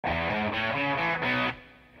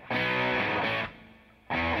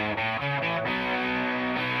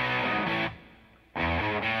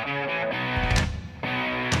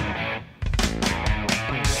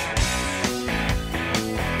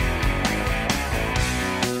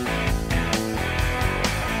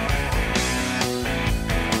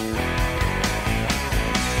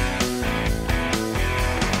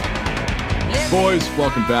Boys,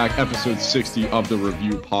 welcome back. Episode 60 of the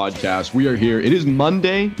Review Podcast. We are here. It is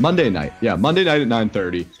Monday night. Yeah, Monday night at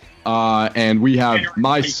 9:30. And we have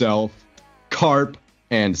myself, Carp,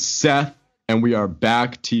 and Seth, and we are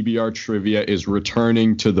back. TBR Trivia is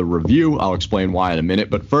returning to the review. I'll explain why in a minute.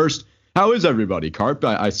 But first, how is everybody? Carp,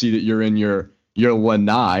 I see that you're in your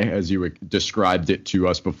lanai, as you described it to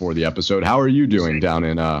us before the episode. How are you doing down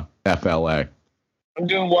in FLA? I'm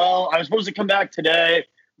doing well. I was supposed to come back today.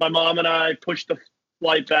 My mom and I pushed the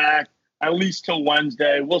flight back at least till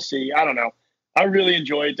Wednesday. We'll see. I don't know. I really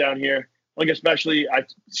enjoy it down here. Like, especially, I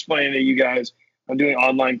explained to you guys, I'm doing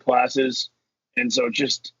online classes. And so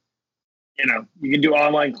just, you can do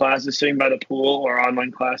online classes sitting by the pool or online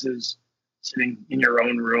classes sitting in your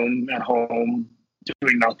own room at home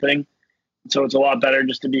doing nothing. So it's a lot better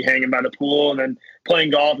just to be hanging by the pool and then playing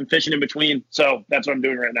golf and fishing in between. So that's what I'm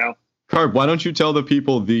doing right now. Carp, why don't you tell the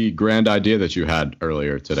people the grand idea that you had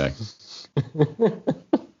earlier today?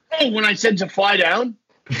 Oh, when I said to fly down?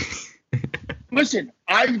 Listen,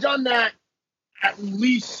 I've done that at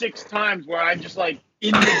least 6 times where I'm just like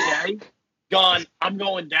in the day gone, I'm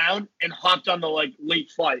going down and hopped on the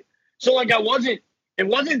late flight. So it wasn't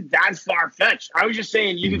that far-fetched. I was just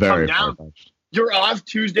saying you can come down. Far-fetched. You're off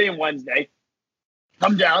Tuesday and Wednesday.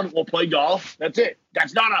 Come down, we'll play golf. That's it.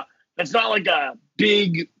 That's not like a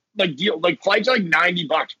big deal. Like flights are like $90,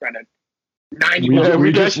 Brendan. $90.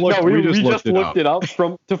 We just looked it up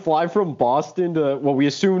to fly from Boston to what we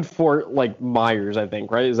assumed Fort Myers, I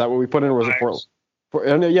think, right? Is that what we put in, or was it Fort?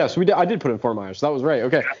 Yes, we did. I did put in Fort Myers. So that was right.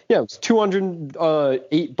 Okay, yeah, it was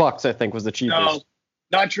 $208, I think, was the cheapest. No,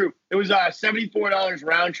 not true. It was $74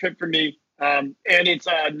 round trip for me, and it's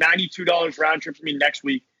 $92 round trip for me next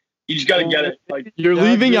week. You just got to get it. You're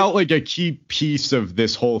leaving out a key piece of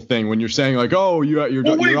this whole thing when you're saying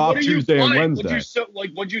you're off Tuesday and Wednesday.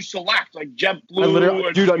 What'd you select? Like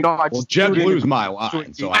JetBlue? JetBlue's my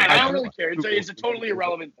line. So I don't really care. It's a totally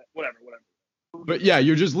irrelevant thing. Whatever. But yeah,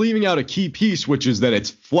 you're just leaving out a key piece, which is that it's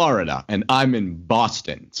Florida and I'm in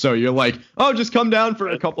Boston. So you're like, oh, just come down for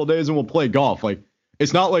a couple of days and we'll play golf. Like,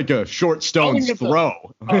 it's not like a short stone's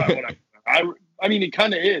throw. I mean, it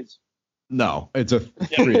kind of is. No, it's a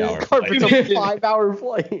 3-hour flight. It's a 5-hour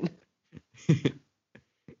flight.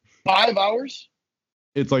 5 hours?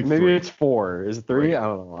 It's like maybe 3. It's 4. Is it 3? I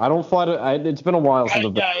don't know. I don't fly to. It's been a while since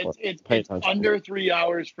I've been. It's under 3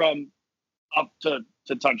 hours from up to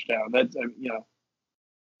touchdown. That's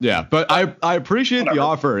Yeah, but I appreciate the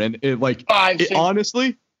offer, and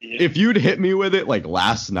honestly, if you'd hit me with it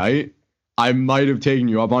last night, I might have taken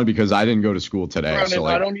you up on it because I didn't go to school today. Brandon, so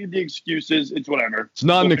I don't need the excuses. It's whatever. It's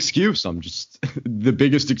not an excuse. I'm just the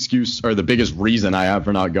biggest excuse or the biggest reason I have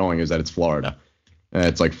for not going is that it's Florida. And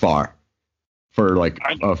it's far for a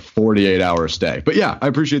 48-hour stay. But yeah, I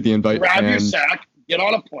appreciate the invite. Grab your sack, get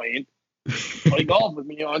on a plane, play golf with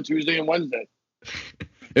me on Tuesday and Wednesday.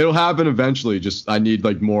 It'll happen eventually. Just I need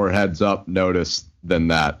more heads up notice than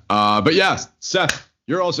that. But yeah, Seth,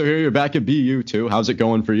 you're also here. You're back at BU too. How's it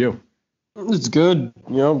going for you? It's good.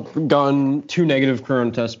 Gotten 2 negative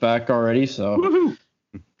corona tests back already, so woohoo.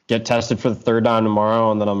 Get tested for the 3rd time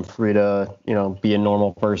tomorrow, and then I'm free to, be a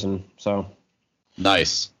normal person. So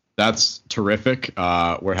nice. That's terrific.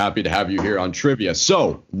 We're happy to have you here on Trivia.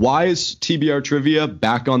 So why is TBR Trivia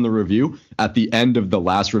back on the review? At the end of the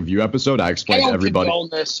last review episode, I explained to everybody. I don't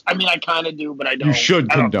condone this. I mean, I kind of do, but I don't. You should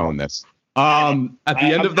condone this. At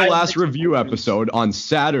the end of the last review episode on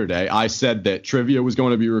Saturday, I said that trivia was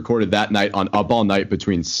going to be recorded that night on Up All Night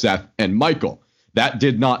between Seth and Michael. That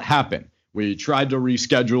did not happen. We tried to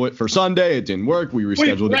reschedule it for Sunday. It didn't work. We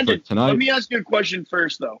rescheduled it for tonight. Let me ask you a question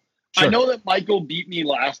first, though. Sure. I know that Michael beat me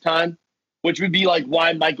last time, which would be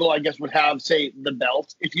why Michael, I guess, would have, say, the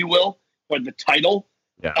belt, if you will, or the title.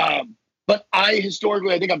 Yeah. But I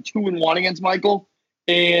think I'm 2-1 against Michael,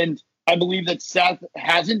 and I believe that Seth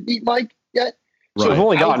hasn't beat Mike yet. Right. So I've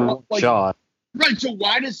only gotten one shot. Right. So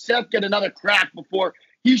why does Seth get another crack before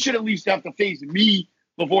he should at least have to face me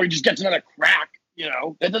before he just gets another crack?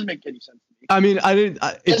 That doesn't make any sense to me. I mean,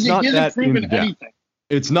 it's not that in depth. Anything.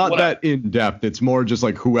 It's not that in depth. It's more just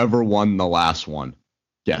whoever won the last one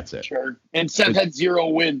gets it. Sure. And Seth had 0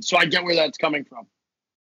 wins, so I get where that's coming from.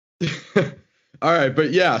 All right,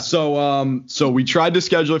 but yeah, so we tried to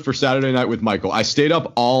schedule it for Saturday night with Michael. I stayed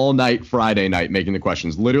up all night Friday night making the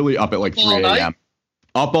questions, literally up at 3 a.m.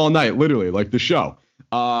 Up all night, literally, like the show.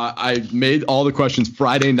 I made all the questions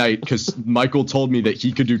Friday night because Michael told me that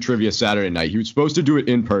he could do trivia Saturday night. He was supposed to do it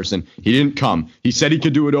in person. He didn't come. He said he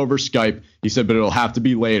could do it over Skype. He said, but it'll have to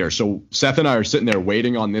be later. So Seth and I are sitting there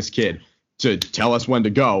waiting on this kid to tell us when to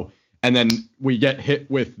go. And then we get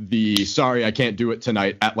hit with the, sorry, I can't do it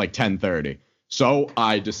tonight at 10:30. So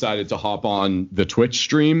I decided to hop on the Twitch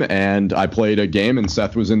stream, and I played a game, and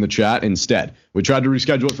Seth was in the chat instead. We tried to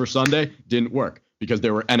reschedule it for Sunday. Didn't work because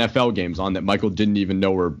there were NFL games on that Michael didn't even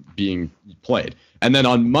know were being played. And then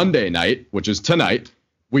on Monday night, which is tonight,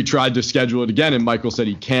 we tried to schedule it again, and Michael said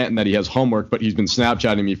he can't and that he has homework, but he's been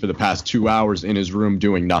Snapchatting me for the past 2 hours in his room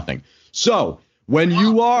doing nothing. So when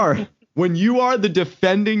you are the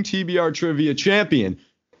defending TBR trivia champion,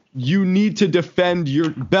 you need to defend your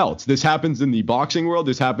belts. This happens in the boxing world.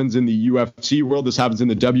 This happens in the UFC world. This happens in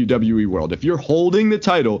the WWE world. If you're holding the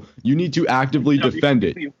title, you need to actively defend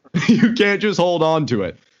it. You can't just hold on to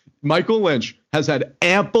it. Michael Lynch has had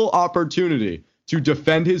ample opportunity to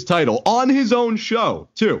defend his title on his own show,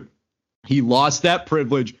 too. He lost that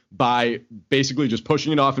privilege by basically just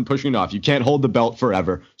pushing it off and pushing it off. You can't hold the belt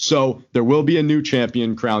forever. So there will be a new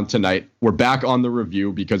champion crowned tonight. We're back on the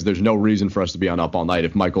review because there's no reason for us to be on Up All Night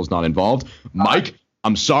if Michael's not involved. Mike,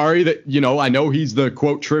 I'm sorry that, I know he's the,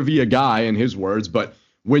 quote, trivia guy in his words, but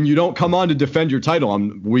when you don't come on to defend your title,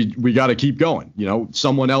 we got to keep going.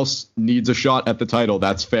 Someone else needs a shot at the title.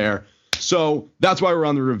 That's fair. So that's why we're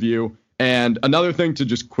on the review. And another thing to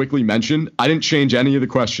just quickly mention, I didn't change any of the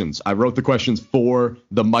questions. I wrote the questions for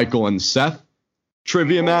the Michael and Seth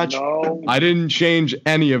trivia match. No. I didn't change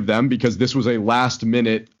any of them because this was a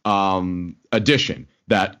last-minute addition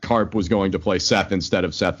that Carp was going to play Seth instead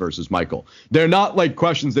of Seth versus Michael. They're not like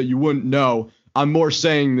questions that you wouldn't know. I'm more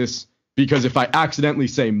saying this because if I accidentally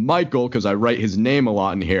say Michael, because I write his name a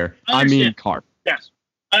lot in here, I mean Carp. Yes,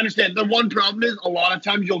 I understand. The one problem is a lot of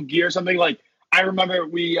times you'll gear something like, I remember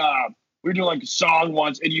we were doing like a song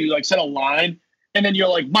once and you like said a line and then you're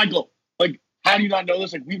like, Michael, like, how do you not know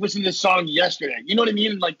this? Like, we listened to this song yesterday. You know what I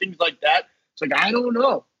mean? And like things like that. It's like, I don't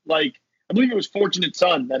know. Like, I believe it was Fortunate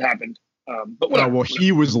Son that happened. But whatever. Well,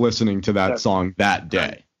 he was listening to that song that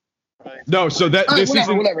day. Right. No, so that this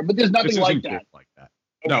isn't whatever. But there's nothing like that.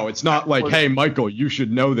 No, it's not like, hey, Michael, you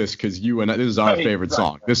should know this because this is our favorite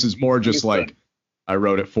song. Right. This is more just like, I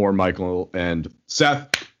wrote it for Michael and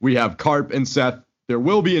Seth. We have Carp and Seth. There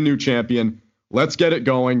will be a new champion. Let's get it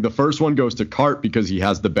going. The first one goes to Carp because he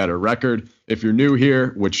has the better record. If you're new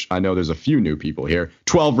here, which I know there's a few new people here,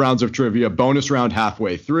 12 rounds of trivia, bonus round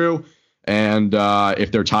halfway through. And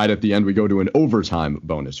if they're tied at the end, we go to an overtime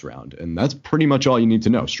bonus round. And that's pretty much all you need to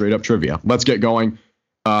know. Straight up trivia. Let's get going.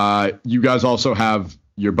 You guys also have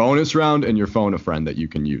your bonus round and your phone a friend that you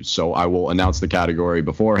can use. So I will announce the category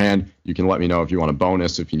beforehand. You can let me know if you want a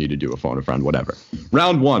bonus, if you need to do a phone a friend, whatever.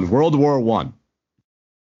 Round 1, World War I.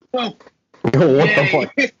 Oh, what the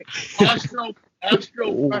fuck?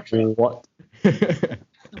 Astro What?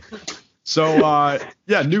 So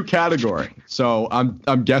new category. So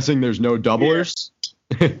I'm guessing there's no doublers.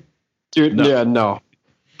 Dude, no. Yeah, no.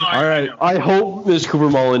 All right. I hope Ms. Cooper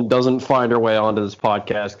Mullen doesn't find her way onto this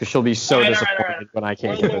podcast because she'll be so disappointed when I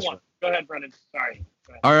can't get this one. Go ahead, Brendan. Sorry.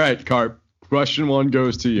 All right, Carp. Question 1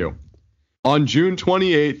 goes to you. On June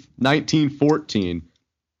 28th, 1914,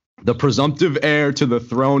 the presumptive heir to the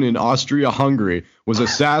throne in Austria-Hungary was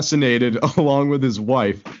assassinated along with his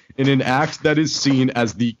wife in an act that is seen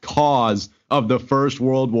as the cause of the First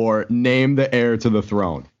World War. Name the heir to the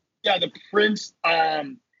throne. Yeah, the prince.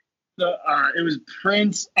 It was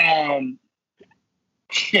Prince.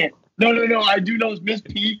 Shit. No. I do know Miss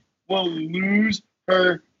P will lose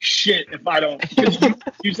her shit if I don't.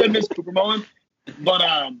 You said Miss Cooper Mullen, but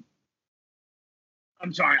I'm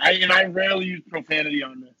sorry. I rarely use profanity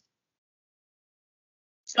on this.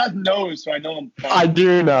 Seth knows, so I know I'm fine. I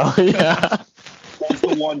do know, yeah. That's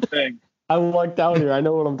the one thing. I lucked out here. I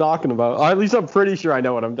know what I'm talking about. Or at least I'm pretty sure I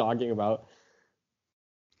know what I'm talking about.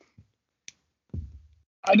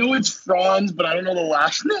 I know it's Franz, but I don't know the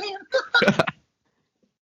last name.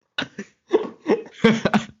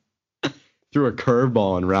 Threw a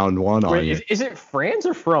curveball in round 1 on you. Is it Franz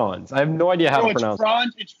or Franz? I have no idea how to pronounce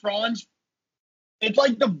it. It's Franz. It's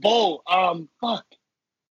like the bull. Fuck.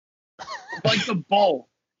 It's like the bull.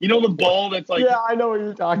 You know the bull that's like... Yeah, I know what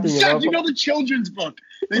you're talking about. You know the children's book.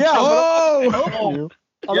 I'm not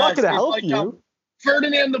going to help you.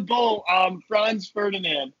 Ferdinand the bull. Franz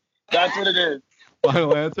Ferdinand. That's what it is.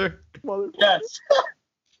 Final answer? Yes.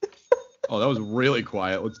 Oh, that was really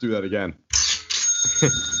quiet. Let's do that again.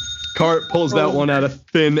 Carp pulls that one out of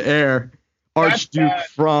thin air. Archduke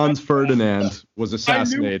Franz Ferdinand was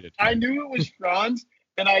assassinated. I knew it was Franz,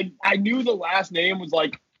 and I knew the last name was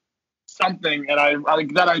like something, and I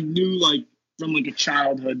knew like from like a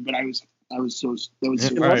childhood, but Unless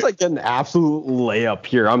I get an absolute layup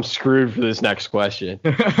here, I'm screwed for this next question.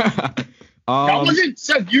 That wasn't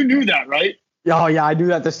Seth. You knew that, right? Oh yeah, I knew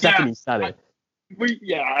that the second he said it.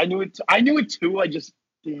 I knew it. I knew it too. I just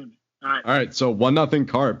damn it. All right, so 1-0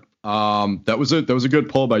 Carp. That was a good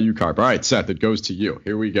pull by you, Carp. All right, Seth, it goes to you.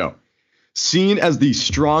 Here we go. Seen as the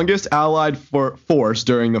strongest allied force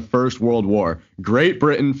during the First World War, Great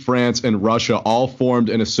Britain, France, and Russia all formed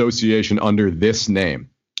an association under this name.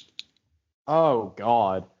 Oh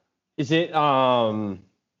God, is it The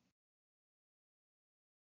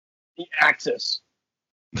Axis?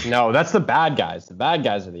 No, that's the bad guys. The bad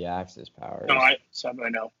guys are the Axis powers. No, I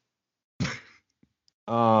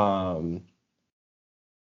know.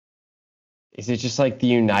 Is it just like the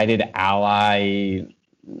United Ally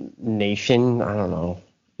Nation? I don't know.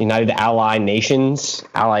 United Ally Nations,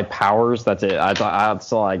 Ally Powers. That's it.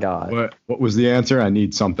 That's all I got. What was the answer? I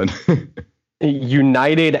need something.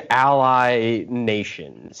 United Ally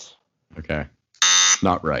Nations. Okay,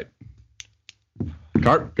 not right.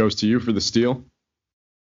 Carp goes to you for the steal.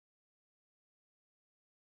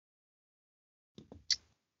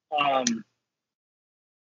 I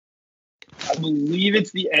believe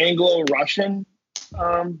it's the Anglo-Russian.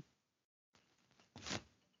 There's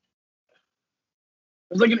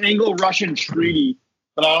like an Anglo-Russian treaty,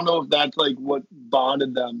 but I don't know if that's like what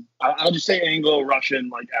bonded them. I'll just say Anglo-Russian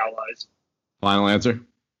like allies. Final answer?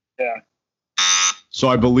 Yeah. So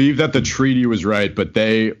I believe that the treaty was right, but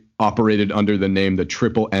they operated under the name the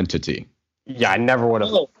Triple Entity. Yeah, I never would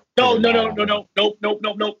have. No.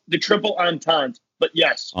 Nope. The Triple Entente. But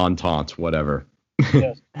yes. Entente, whatever.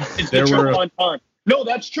 Yes. It's the Triple Entente. No,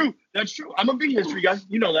 that's true. That's true. I'm a big history guy.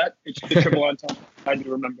 You know that. It's the Triple Entente. I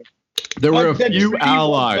do remember. There were a few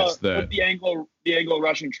allies that the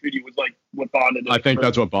Anglo-Russian treaty was like what bonded them. I think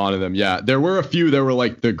that's what bonded them. Yeah, there were a few. There were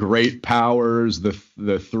like the Great Powers, the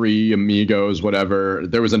Three Amigos, whatever.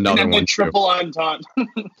 There was another one. The Triple Entente.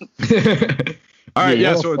 All right,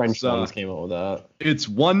 yeah. So French ones came up with that. It's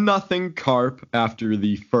 1-0 Carp after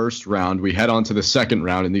the first round. We head on to the second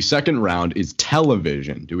round, and the second round is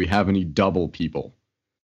television. Do we have any double people?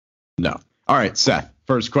 No. All right, Seth.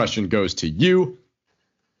 First question goes to you.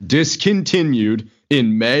 Discontinued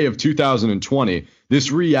in May of 2020,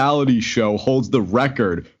 this reality show holds the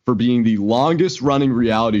record for being the longest running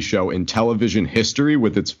reality show in television history,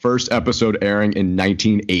 with its first episode airing in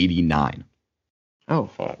 1989. Oh,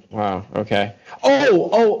 fuck. Wow. Okay.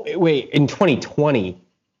 Oh, wait. In 2020.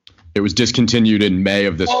 It was discontinued in May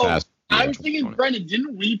of this past year. I was thinking, Brendan,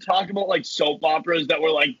 didn't we talk about like soap operas that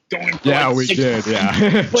were like going for Yeah, like we 6 did.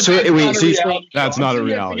 Yeah. But That's not a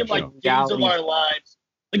reality like show. Games of Our Lives.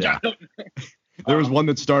 Like, Yeah. There was one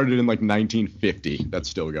that started in like 1950 that's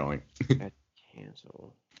still going.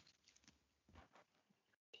 Cancel.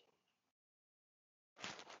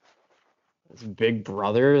 It's Big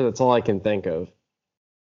Brother. That's all I can think of.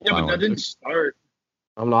 Yeah, but that didn't start.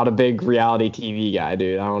 I'm not a big reality TV guy,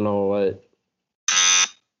 dude. I don't know what.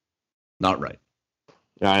 Not right.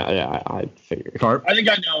 I figured. Carp? I think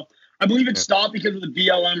I know. I believe it stopped because of the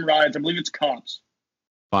BLM riots. I believe it's Cops.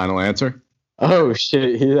 Final answer? Oh,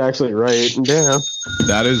 shit. He's actually right. Damn.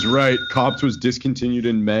 That is right. Cops was discontinued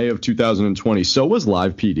in May of 2020. So was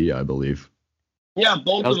Live PD, I believe. Yeah,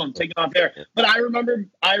 both of them taken off air. But I remember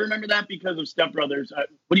that because of Step Brothers.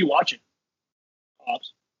 What are you watching?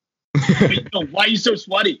 Cops. Why are you so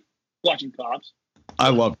sweaty watching Cops? I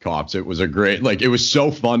love Cops. It was it was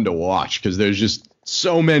so fun to watch because there's just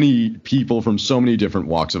so many people from so many different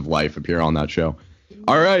walks of life appear on that show.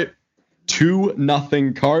 All right.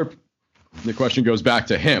 2-0 Carp. The question goes back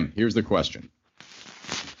to him. Here's the question.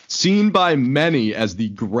 Seen by many as the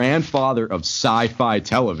grandfather of sci-fi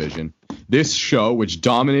television, this show, which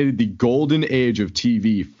dominated the golden age of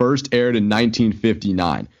TV, first aired in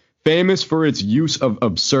 1959. Famous for its use of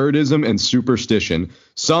absurdism and superstition,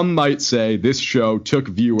 some might say this show took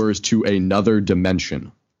viewers to another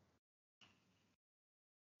dimension.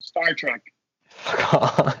 Star Trek.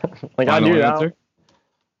 Final answer?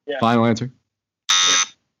 Yeah. Final answer?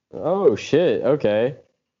 Oh, shit. Okay.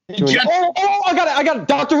 I got it.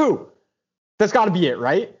 Doctor Who. That's got to be it,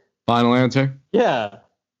 right? Final answer? Yeah.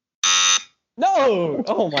 No.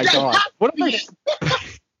 Oh, my God. What am I...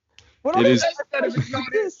 It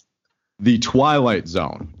is The Twilight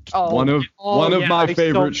Zone. One of my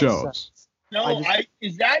favorite shows. No,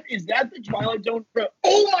 is that the Twilight Zone?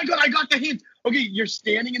 Oh my God, I got the hint. Okay, you're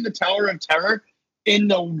standing in the Tower of Terror in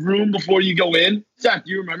the room before you go in. Zach,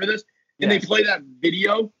 do you remember this? And they play that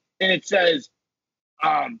video, and it says,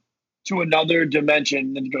 to another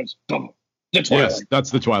dimension, and it goes, boom. The Twilight. Yes,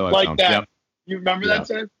 that's the Twilight like Zone. That. Yep. You remember that,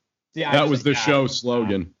 Seth? Yeah, that was the show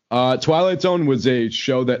slogan. Twilight Zone was a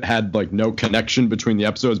show that had like no connection between the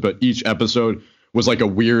episodes, but each episode was like a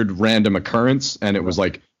weird random occurrence, and it was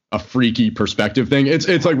like a freaky perspective thing. It's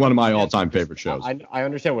like one of my all-time favorite shows. I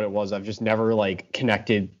understand what it was. I've just never like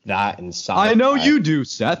connected that and sci-fi. I know you do,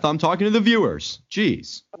 Seth. I'm talking to the viewers.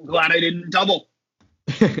 Jeez. I'm glad I didn't double.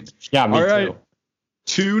 Yeah, me all right.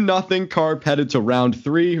 too. 2-0 Carp headed to round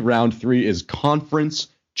 3. Round 3 is conference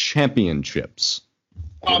championships.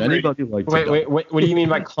 Would anybody like to wait, what do you mean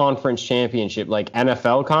by conference championship? Like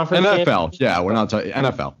NFL conference? NFL, yeah, we're not talking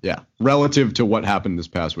NFL, yeah. Relative to what happened this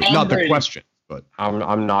past week. Not the question, but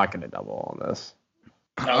I'm not gonna double on this.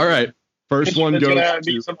 All right. First one goes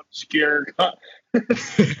to some obscure.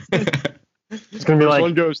 It's gonna be first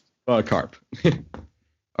one goes to Carp.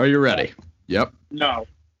 Are you ready? Yep. No.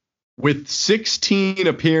 With 16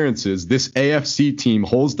 appearances, this AFC team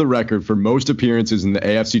holds the record for most appearances in the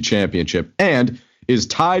AFC Championship and is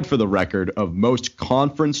tied for the record of most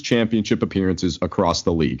conference championship appearances across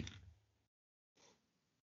the league.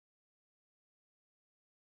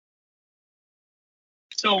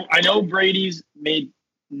 So I know Brady's made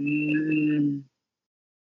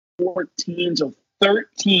 14, so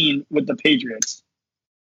 13 with the Patriots.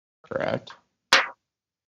 Correct.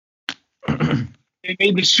 They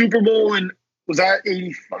made the Super Bowl in, was that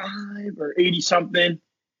 85 or 80 something?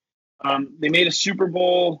 They made a Super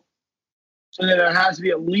Bowl. So then there has to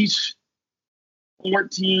be at least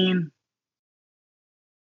 14.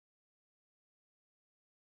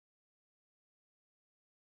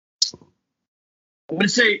 I'm gonna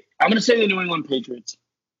say the New England Patriots.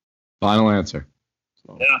 Final answer.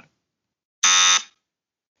 Yeah.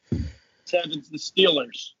 Said it's the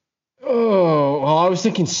Steelers. Oh, well, I was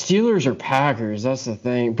thinking Steelers or Packers. That's the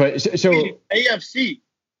thing. But so AFC.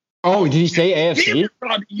 Oh, did he say AFC?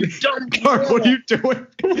 Rob, you dumb Carp, what are you doing? What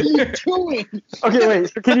are you doing? Okay,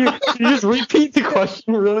 wait. So can you just repeat the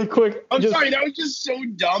question really quick? I'm sorry, that was just so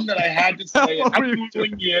dumb that I had to say it. I'm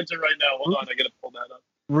Googling the answer right now. Hold on, I gotta pull that up.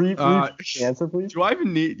 Repeat the answer, please. Do I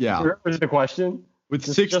even need? Yeah. What was the question? With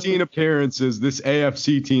 16 appearances, this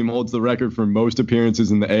AFC team holds the record for most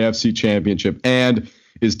appearances in the AFC Championship and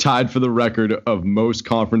is tied for the record of most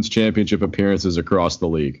conference championship appearances across the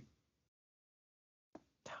league.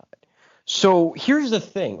 So here's the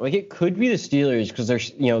thing: like, it could be the Steelers because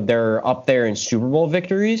they're up there in Super Bowl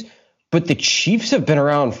victories, but the Chiefs have been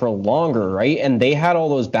around for longer, right? And they had all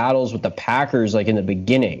those battles with the Packers like in the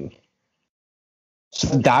beginning. So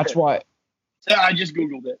that's why. Yeah, I just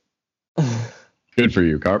Googled it. Good for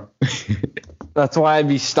you, Carp. That's why I'd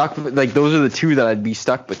be stuck. Like, those are the two that I'd be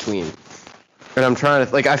stuck between. And I'm trying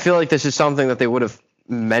to, like, I feel like this is something that they would have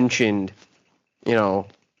mentioned, Have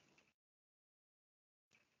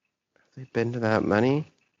they been to that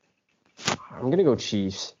many? I'm going to go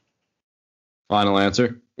Chiefs. Final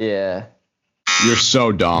answer? Yeah. You're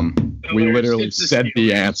so dumb. We literally said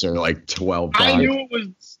the answer like 12 times. I knew it was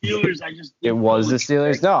Steelers. It was the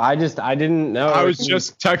Steelers? No, I didn't know. I was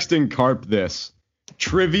just texting Carp this.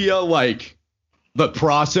 Trivia, like the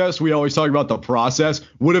process, we always talk about the process,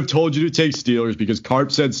 would have told you to take Steelers because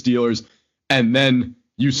Carp said Steelers, and then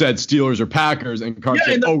you said Steelers or Packers, and Carp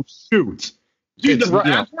said, oh, shoot. Dude, the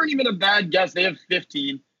Pats weren't even a bad guess. They have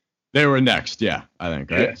 15. They were next, yeah, I think,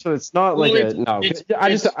 right? Yeah, so it's not like I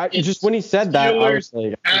just when he said that, I was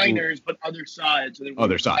like, Niners, but other side. So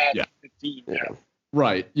other side, yeah. 15, yeah.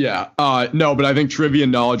 Right, yeah. No, but I think trivia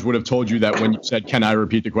knowledge would have told you that when you said, can I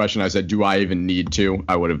repeat the question? I said, do I even need to?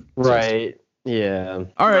 I would have. Right, yeah.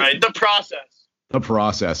 All right. The process. The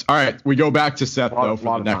process. All right, we go back to Seth, though,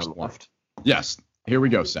 for the next one. Left. Yes, here we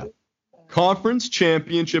go, Seth. Conference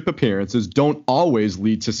championship appearances don't always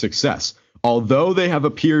lead to success. Although they have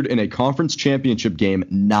appeared in a conference championship game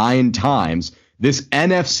 9 times, this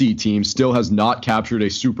NFC team still has not captured a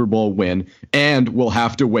Super Bowl win and will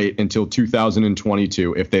have to wait until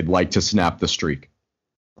 2022 if they'd like to snap the streak.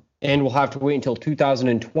 And we'll have to wait until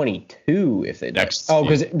 2022 if they next. Oh,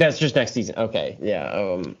 because that's just next season. Okay,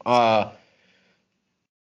 yeah.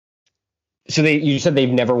 So you said they've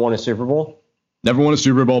never won a Super Bowl? Never won a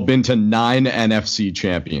Super Bowl, been to 9 NFC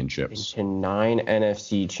championships. Been to 9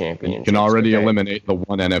 NFC championships. You can already eliminate the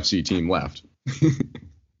one NFC team left.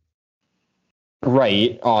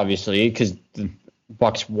 Right, obviously, because the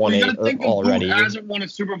Bucs won it already. Who hasn't won a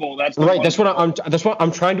Super Bowl? That's right. That's what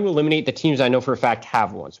I'm trying to eliminate the teams I know for a fact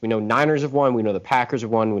have won. So we know Niners have won, we know the Packers have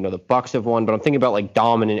won, we know the Bucs have won, but I'm thinking about like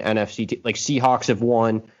dominant NFC like Seahawks have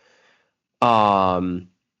won,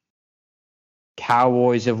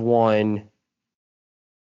 Cowboys have won.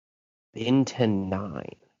 Been to 9.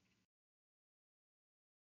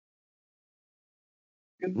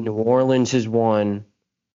 New Orleans has won.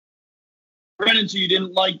 Brennan, so you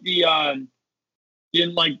didn't like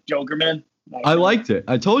Jokerman? I liked it.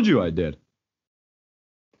 I told you I did.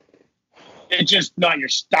 It's just not your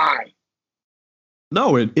style.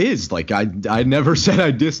 No, it is. Like, I never said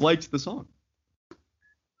I disliked the song.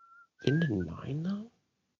 Into 9, though?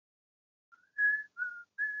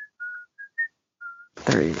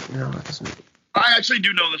 3. No, it doesn't. I actually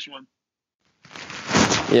do know this one.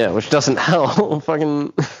 Yeah, which doesn't help.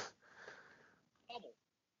 Fucking.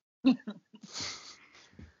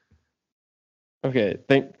 Okay,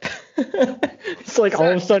 it's like all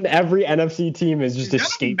of a sudden every NFC team is just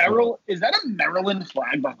escaped. Is that a Maryland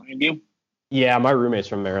flag behind you? Yeah, my roommate's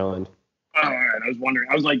from Maryland. Oh, all right. I was wondering.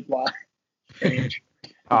 I was like, why? You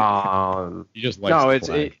just like no,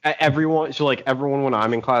 everyone. So like everyone when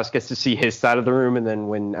I'm in class gets to see his side of the room, and then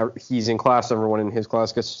when he's in class, everyone in his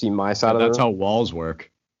class gets to see my side of the room. That's how walls work.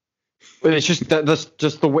 But it's just that's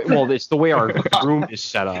just the way. Well, it's the way our room is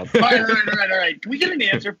set up. All right. Can we get an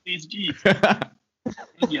answer, please? Jeez.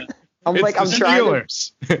 Yeah. I'm it's like, I'm trying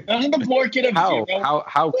Steelers. I'm the poor kid of zero.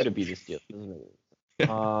 How could it be the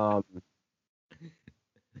Steelers?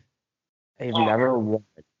 They've never won.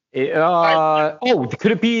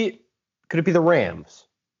 Could it be the Rams?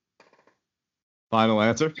 Final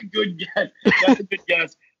answer? That's a good guess. That's a good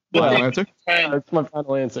guess. Final answer? That's my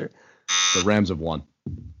final answer. The Rams have won.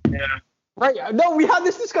 Yeah. Right. No, we had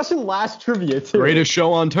this discussion last trivia too. Greatest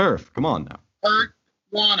show on turf. Come on now. Kurt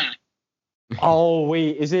Warner. Oh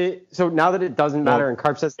wait, is it? So now that it doesn't matter, and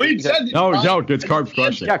Carp says. No, it's Carp's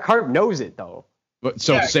question. Yeah, Carp knows it though. But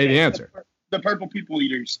say the answer. The Purple People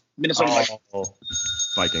Eaters, Minnesota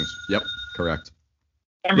Vikings. Vikings. Yep, correct.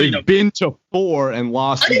 They've been to 4 and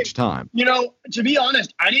lost each time. You know, to be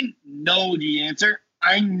honest, I didn't know the answer.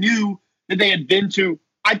 I knew that they had been to,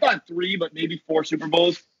 I thought 3, but maybe 4 Super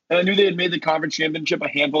Bowls. And I knew they had made the conference championship a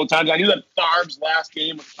handful of times. I knew that Favre's last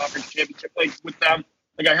game was conference championship, like with them.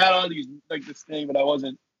 Like I had all these, like this thing, but I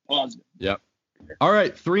wasn't positive. Yep. All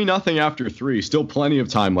right, 3-0 after 3. Still plenty of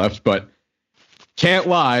time left, but can't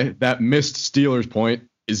lie, that missed Steelers point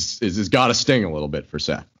is got to sting a little bit for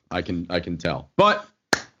Seth. I can tell. But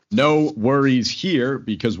no worries here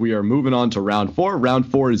because we are moving on to round 4. Round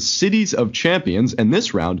 4 is Cities of Champions, and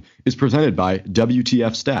this round is presented by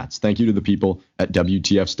WTF Stats. Thank you to the people at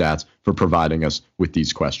WTF Stats for providing us with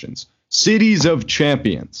these questions. Cities of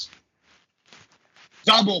Champions.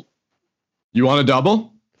 Double. You want a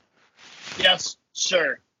double? Yes,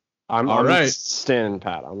 sure. I'm all right. Standing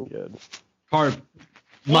pat. I'm good. Carp,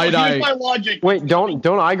 might I? My logic. Wait, don't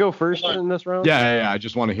I go first in this round? Yeah. I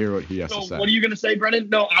just want to hear what he has to say. What are you going to say, Brennan?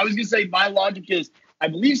 No, I was going to say my logic is I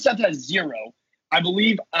believe Seth has 0. I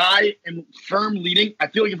believe I am firm leading. I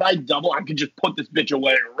feel like if I double, I could just put this bitch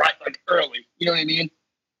away right like early. You know what I mean?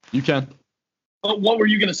 You can. But what were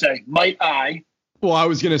you going to say? Might I? Well, I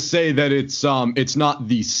was going to say that it's not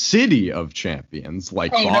the City of Champions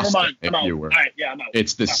like Boston. Never mind. If you were. All right, yeah, I'm out.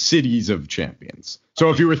 It's the Cities of Champions.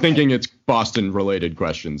 So if you were thinking it's Boston-related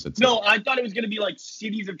questions, it's no. I thought it was going to be like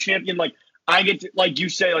Cities of Champion. Like I get to, like you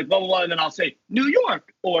say, like blah blah blah, and then I'll say New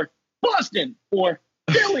York or Boston or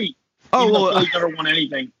Philly. Oh well, Philly's never won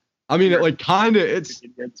anything. I mean, it like kind of. It's.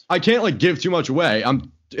 I can't like give too much away.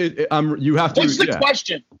 You have to. What's the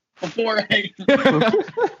question before I?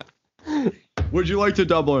 Would you like to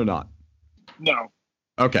double or not? No.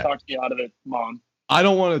 Okay. Talk me out of it, Mom. I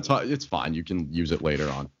don't want to talk. It's fine. You can use it later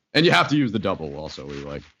on. And you have to use the double also.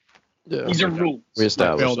 These are rules. We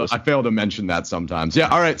established I fail to mention that sometimes. Yeah.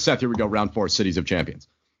 All right, Seth, here we go. Round 4, Cities of Champions.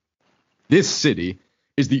 This city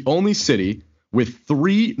is the only city with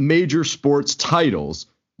 3 major sports titles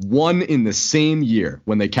won in the same year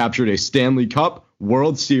when they captured a Stanley Cup,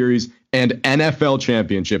 World Series, and NFL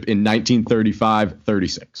championship in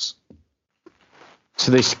 1935-36.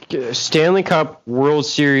 So they Stanley Cup, World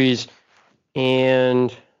Series,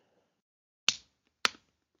 and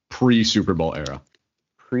pre-Super Bowl era.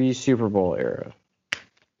 Pre-Super Bowl era.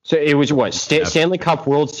 So it was what? Stanley Cup,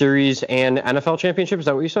 World Series, and NFL championship? Is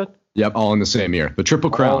that what you said? Yep, all in the same year. The Triple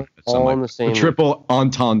Crown. All in the same. The Triple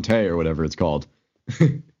Entente or whatever it's called.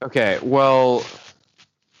 Okay, well.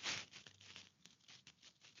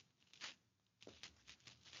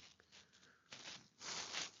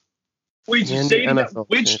 Wait, so say that,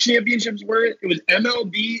 which championships were it? It was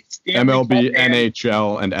MLB, MLB,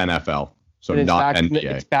 NHL, and NFL. So not NBA.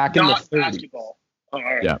 It's back in the 30s. Basketball. Oh,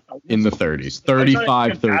 right. Yeah, in the 30s.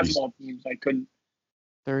 35, 30s. Basketball teams, I couldn't.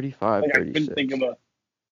 35, like, 36. I couldn't think of a.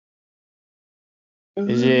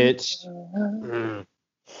 Is it?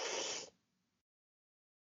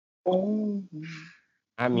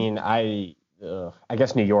 I mean, I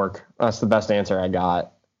guess New York. That's the best answer I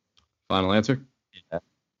got. Final answer?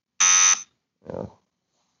 Yeah.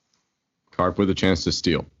 Carp with a chance to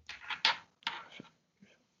steal.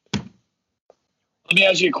 Let me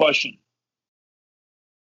ask you a question.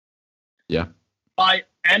 Yeah. By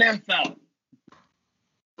NFL,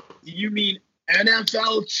 Do you mean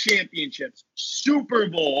NFL championships, Super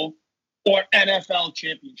Bowl, or NFL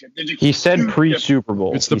championship? He said pre-Super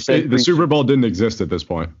Bowl. It's the Super Bowl didn't exist at this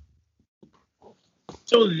point.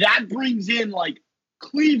 So that brings in like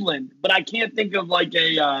Cleveland, but I can't think of like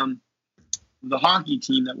the hockey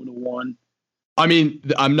team that would have won. I mean,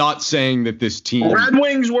 I'm not saying that this team. The Red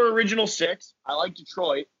Wings were original 6. I like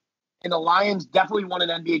Detroit, and the Lions definitely won an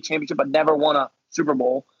NBA championship, but never won a Super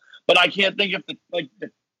Bowl. But I can't think of the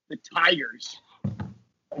Tigers.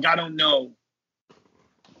 Like I don't know.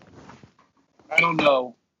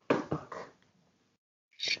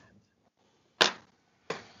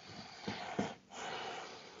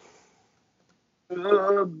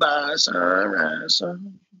 Goodbye, sunrise.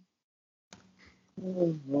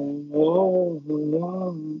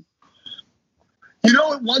 You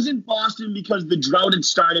know, it wasn't Boston because the drought had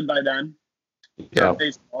started by then. Yeah.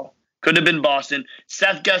 Baseball. Could have been Boston.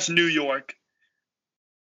 Seth guessed New York.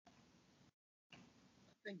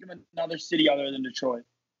 Think of another city other than Detroit.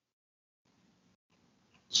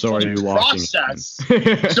 So are you locking? So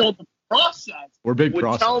the process We're big would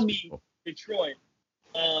process tell me people. Detroit.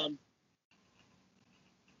 I'll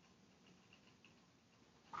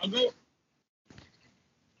go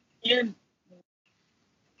in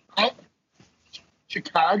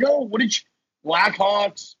Chicago. What did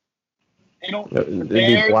Blackhawks?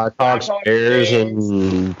 Blackhawks, Bears,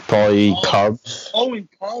 and probably Cubs. Oh, and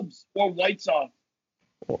Cubs or White Sox.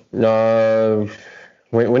 No.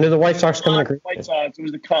 When did the White Sox come in? White Sox. It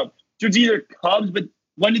was the Cubs. So it's either Cubs, but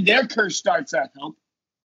when did their curse start, Seth? Help?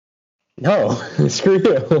 No. Screw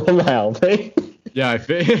you. I'm helping. Yeah,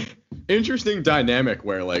 interesting dynamic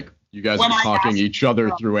where like you guys are talking each other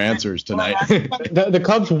through answers tonight. The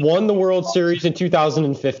Cubs won the World Series in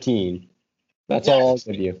 2015. That's all I'll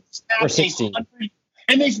give you. Or 16.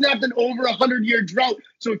 And they snapped an over 100-year drought,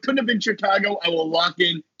 so it couldn't have been Chicago. I will lock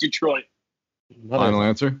in Detroit. Final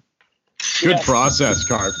answer? Good process,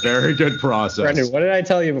 Carp. Very good process. Brendan, what did I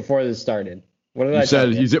tell you before this started? What did I tell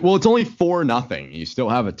you? You said well, it's only 4-0. You still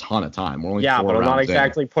have a ton of time. We're only 4 but I'm not rounds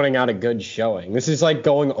exactly putting out a good showing. This is like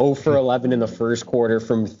going 0 for 11 in the first quarter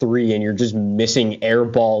from 3, and you're just missing air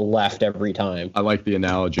ball left every time. I like the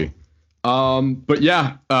analogy. But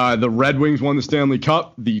yeah, the Red Wings won the Stanley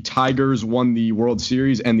Cup, the Tigers won the World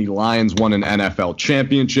Series, and the Lions won an NFL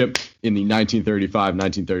championship in the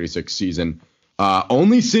 1935-1936 season.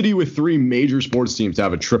 Only city with 3 major sports teams to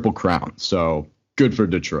have a triple crown, so good for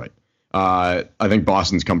Detroit. I think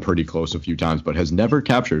Boston's come pretty close a few times, but has never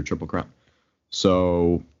captured a triple crown.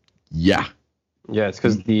 So, yeah. Yeah, it's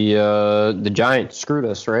because the Giants screwed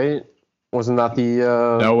us, right? Wasn't that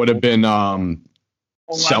the... That would have been...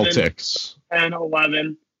 11, Celtics. And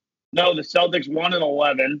 11. No, the Celtics won in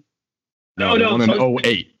 11. No, they won in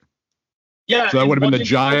 08. Yeah. So that would have been the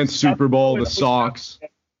Giants, Super Bowl, the Sox.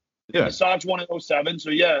 Yeah. The Sox won in 07. So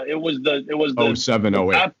yeah, it was the 07,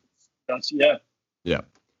 08. Yeah. Yeah.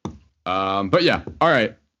 But yeah, all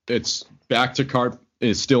right. It's back to Carp.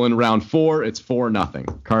 It's still in round 4. It's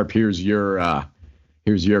 4-0. Carp, here's your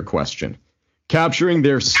question. Capturing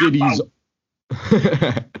their city's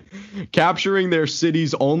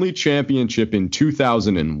only championship in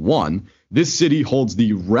 2001, this city holds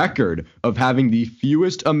the record of having the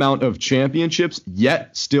fewest amount of championships,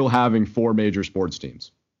 yet still having 4 major sports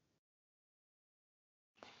teams.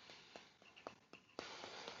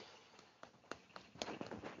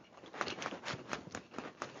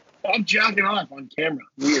 I'm jacking off on camera.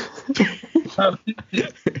 Weird.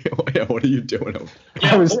 What are you doing?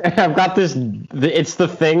 I've got this. It's the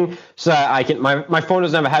thing. So I can. My phone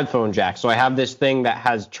doesn't have a headphone jack, so I have this thing that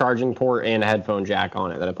has charging port and a headphone jack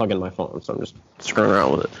on it that I plug in my phone. So I'm just screwing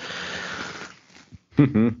around with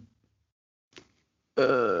it.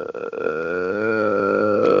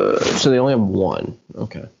 So they only have 1.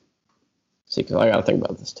 Okay. See, because I got to think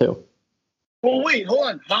about this too. Well, wait, hold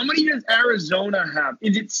on. How many does Arizona have?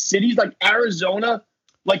 Is it cities like Arizona,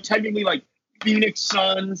 like technically like Phoenix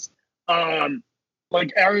Suns,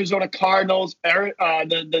 like Arizona Cardinals,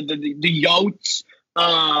 the Yotes,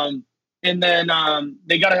 and then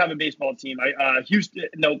they gotta have a baseball team. Houston.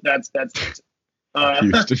 Nope, that's Houston.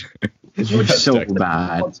 It's so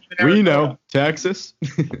bad. We know Texas.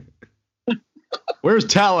 Where's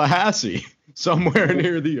Tallahassee? Somewhere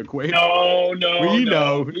near the equator. No. We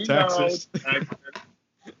know Texas.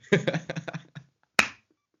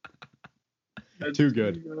 Too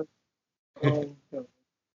good.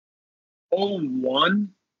 01.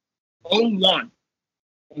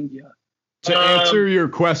 Yeah. To answer your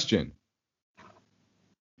question,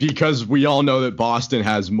 because we all know that Boston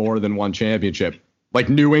has more than 1 championship, like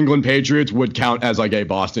New England Patriots would count as like a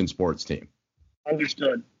Boston sports team.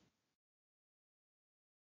 Understood.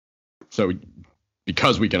 So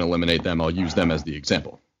because we can eliminate them, I'll use them as the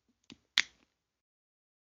example.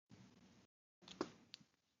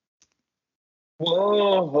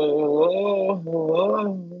 Whoa.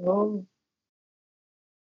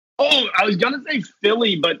 Oh, I was going to say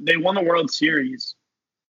Philly, but they won the World Series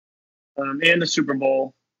and the Super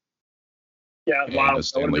Bowl. Yeah, And wow. the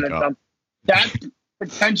Stanley Cup. That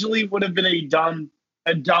potentially would have been a dumb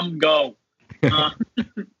go. I'm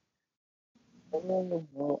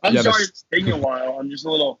sorry it's taking a while. I'm just a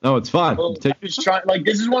little. No, it's fine. Just trying. Like,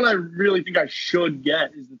 this is one I really think I should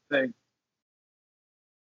get, is the thing.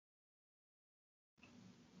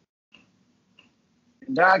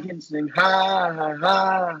 And I can sing ha ha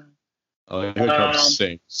ha. Oh, here comes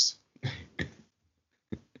sings.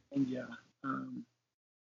 Yeah.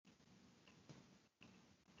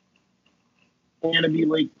 Canopy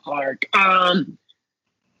Lake Park.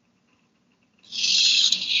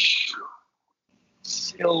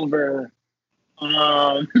 Silver.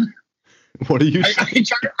 What are you saying?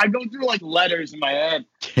 I go through like letters in my head.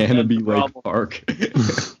 Canopy Lake Park.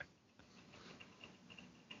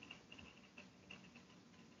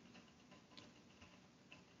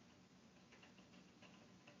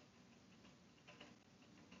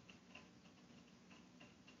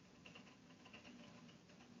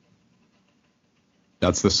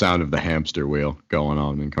 That's the sound of the hamster wheel going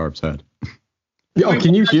on in Carp's head. Oh,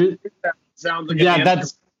 can you hear? That sounds like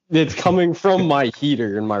it's coming from my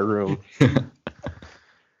heater in my room.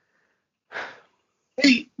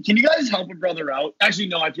 Hey, can you guys help a brother out? Actually,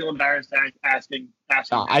 no, I feel embarrassed asking.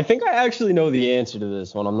 I think I actually know the answer to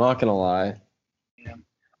this one. I'm not gonna lie. Yeah.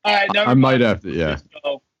 All right, I might have to. Yeah.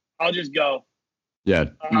 I'll just go. Yeah.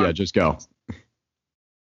 Just go.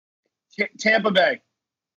 Tampa Bay.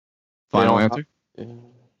 Final answer.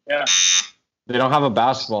 Yeah. They don't have a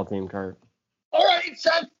basketball team, Carp. All right,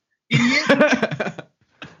 Seth. Idiot.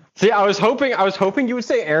 See, I was hoping you would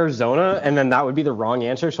say Arizona, and then that would be the wrong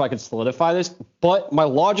answer, so I could solidify this. But my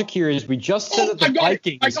logic here is we just said that the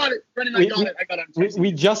Vikings. I got it, Brendan. I got it.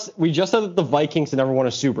 We just said that the Vikings had never won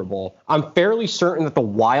a Super Bowl. I'm fairly certain that the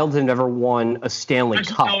Wild have never won a Stanley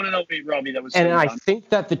Cup. No, wait, Robbie, that was. And I think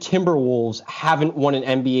that the Timberwolves haven't won an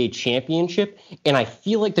NBA championship, and I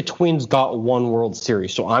feel like the Twins got one World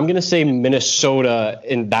Series. So I'm gonna say Minnesota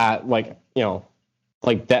in that,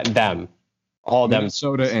 them. All them.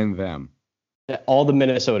 Minnesota and them. All the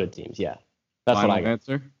Minnesota teams, yeah. That's Final what I got.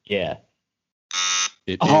 answer? Yeah.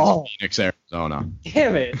 It is Phoenix, Arizona.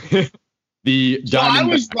 Damn it. I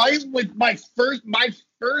was right with my first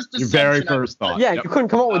Your very first thought. Yeah, you couldn't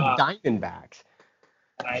come up with Diamondbacks.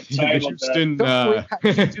 Sorry about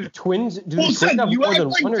that. Do Twins have more than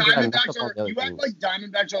one, or did I mess up on the other You act like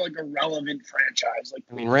Diamondbacks are like a relevant franchise. Like,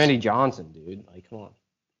 I mean, Randy Johnson, dude. Like, come on.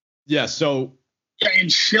 Yeah, so... Yeah,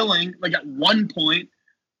 and Schilling, like at one point,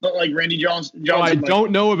 but like Randy Johnson. I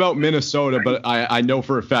don't know about Minnesota, but I know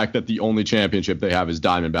for a fact that the only championship they have is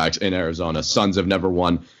Diamondbacks in Arizona. Suns have never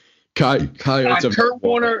won. Coyotes have Kurt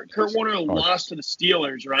Warner lost to the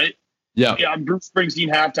Steelers, right? Yeah. Yeah, Bruce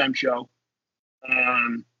Springsteen halftime show.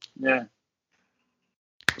 Yeah.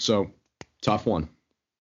 So, tough one.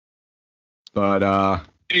 But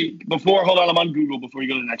hey, hold on, I'm on Google before you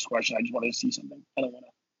go to the next question. I just wanted to see something. I don't want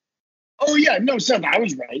to. Oh, yeah. No, Seth, I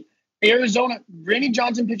was right. Arizona, Randy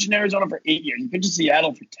Johnson pitched in Arizona for 8 years. He pitched in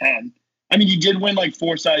Seattle for 10. I mean, he did win like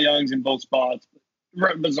 4 Cy Youngs in both spots.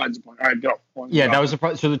 Besides the point. All right, go. Yeah, that was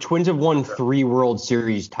surprising. So the Twins have won 3 World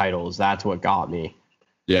Series titles. That's what got me.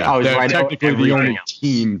 Yeah, they're technically the only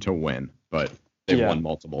team to win, but they won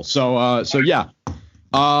multiple. So yeah.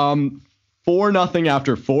 4-0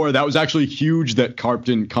 after 4. That was actually huge that Carp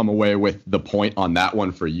didn't come away with the point on that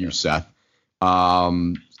one for you, Seth.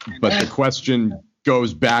 But the question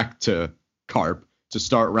goes back to Carp to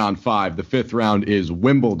start round 5. The 5th round is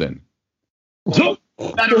Wimbledon.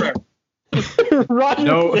 Federer. Right.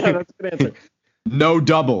 No, yeah, that's a good answer. No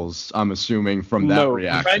doubles, I'm assuming, from that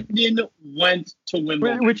reaction. Brendan went to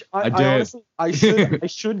Wimbledon. Which I did. Honestly, I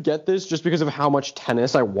should get this just because of how much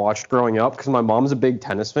tennis I watched growing up, because my mom's a big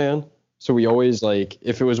tennis fan. So we always,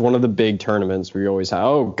 if it was one of the big tournaments, we always had,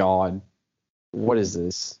 oh, God, what is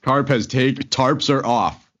this? Carp has tarps are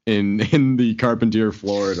off in the Carpentier,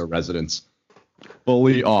 Florida residence.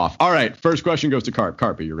 Fully off. All right, first question goes to Carp.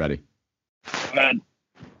 Carp, are you ready? Go ahead.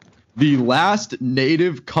 The last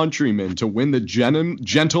native countryman to win the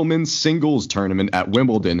gentlemen's singles tournament at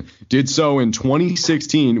Wimbledon did so in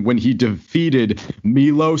 2016 when he defeated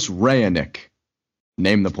Milos Raonic.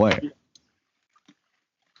 Name the player.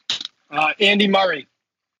 Andy Murray.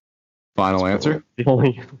 Final answer?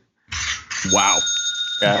 Wow.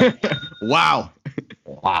 Yeah. Wow.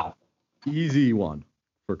 Wow. Easy one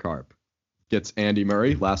for Carp. gets Andy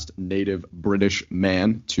Murray, last native British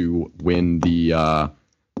man to win the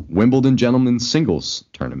Wimbledon Gentlemen's Singles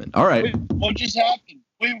Tournament. All right. Wait, what just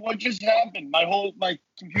happened? My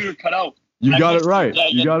computer cut out. You got it right.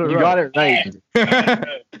 You got it right.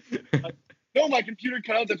 No, my computer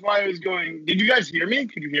cut out. That's why I was going. Did you guys hear me?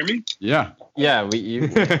 Could you hear me? Yeah. Yeah,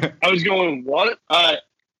 I was going, what?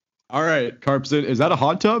 All right, Carp Seth, is that a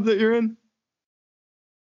hot tub that you're in?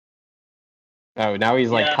 Oh, now he's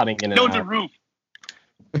like cutting in and out. No, it's a roof.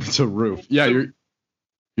 It's a roof. Yeah,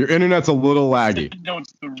 your internet's a little laggy. No,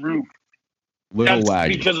 it's the roof. That's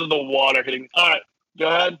laggy. Because of the water hitting. All right, go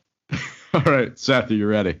ahead. All right, Seth, are you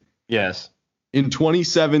ready? Yes. In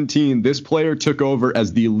 2017, this player took over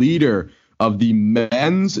as the leader of the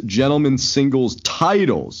men's gentlemen's singles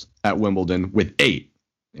titles at Wimbledon with 8.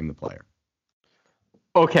 Name the player.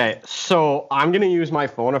 Okay, so I'm going to use my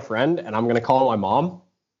phone a friend, and I'm going to call my mom.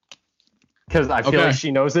 Because I feel like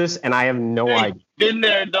she knows this, and I have no idea. Been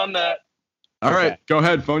there, done that. All right, go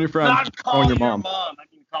ahead. Phone your friend. Not phone your mom. I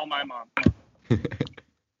can call my mom.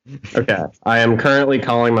 Okay, I am currently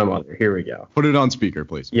calling my mother. Here we go. Put it on speaker,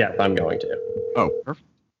 please. Yes, I'm going to. Oh, perfect.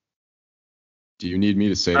 Do you need me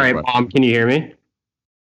to say All right, Mom, can you hear me?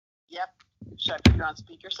 Yep. Should I put you on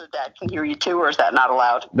speaker so Dad can hear you too, or is that not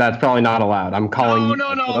allowed? That's probably not allowed. I'm calling you.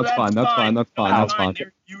 No, that's fine. That's fine.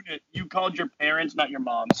 They're unit. You called your parents, not your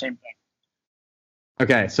mom. Same thing.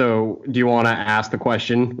 Okay, so do you want to ask the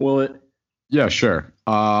question, will it? Yeah, sure.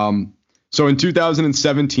 So in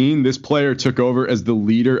 2017, this player took over as the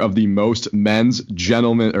leader of the most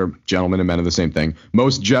gentlemen and men are the same thing,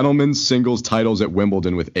 most gentlemen's singles titles at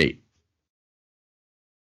Wimbledon with 8.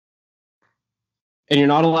 And you're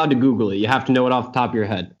not allowed to Google it. You have to know it off the top of your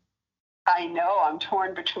head. I know. I'm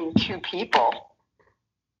torn between 2 people.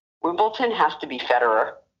 Wimbledon has to be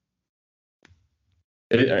Federer.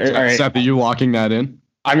 All right. Seth, are you locking that in?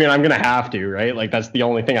 I mean, I'm going to have to, right? Like, that's the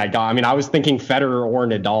only thing I got. I mean, I was thinking Federer or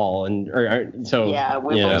Nadal. Yeah,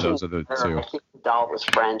 Wimbledon. Those are the 2. Nadal was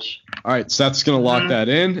French. All right, Seth's going to lock that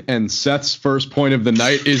in, and Seth's first point of the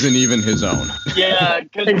night isn't even his own. Yeah,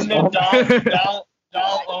 because Nadal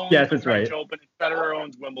owns yes, the that's French right. Open, and Federer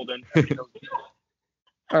owns Wimbledon.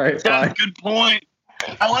 All right, that's a good point.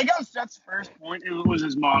 I like how Seth's first point was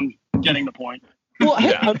his mom getting the point. Well,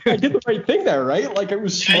 hey, I did the right thing there, right? Like, it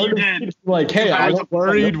was smart. Yeah, you did. Like, hey, I was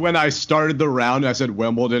worried when I started the round. I said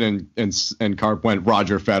Wimbledon, and Carp went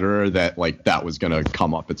Roger Federer. That was gonna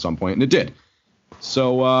come up at some point, and it did.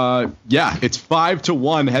 So it's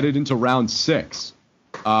 5-1 headed into round 6.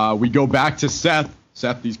 We go back to Seth.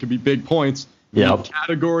 Seth, these could be big points. Yeah. The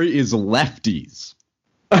category is lefties.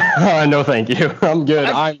 No, thank you. I'm good.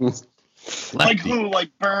 I'm lefty. Like who?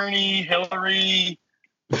 Like Bernie, Hillary.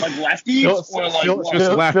 Like lefties? Or like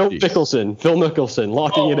Phil Mickelson,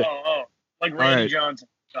 locking it in. Like Randy Johnson.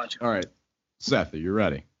 Gotcha. All right. Seth, are you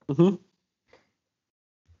ready? Mm-hmm.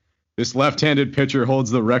 This left-handed pitcher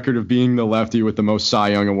holds the record of being the lefty with the most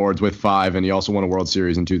Cy Young awards with 5, and he also won a World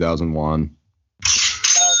Series in 2001.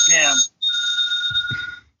 Oh, damn.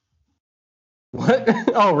 What?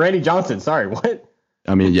 Oh, Randy Johnson. Sorry, what?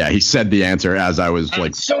 I mean, yeah, he said the answer as I was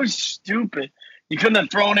like... so stupid. You couldn't have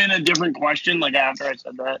thrown in a different question like after I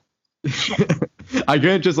said that. I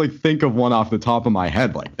can't just think of one off the top of my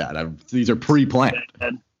head like that. These are pre-planned.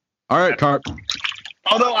 All right, Carp.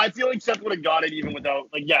 Although I feel like Seth would have got it even without,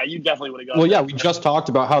 you definitely would have got it. Well, yeah, we just talked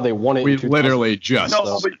about how they won it. We literally just.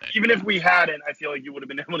 No, but even if we hadn't, I feel like you would have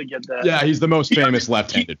been able to get that. Yeah, he's the most famous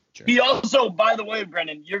left-handed pitcher. He also, by the way,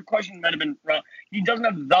 Brendan, your question might have been wrong. He doesn't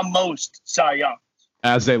have the most Cy Young.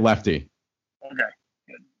 As a lefty. Okay.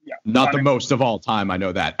 Yeah. Not the most of all time, I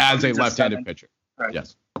know that. As a left-handed 7. pitcher. Right.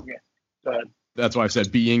 Yes. Yeah. Go ahead. That's why I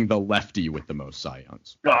said being the lefty with the most Cy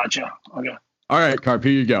Youngs. Gotcha. Okay. All right, Carp,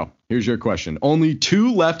 here you go. Here's your question. Only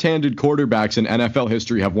 2 left-handed quarterbacks in NFL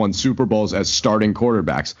history have won Super Bowls as starting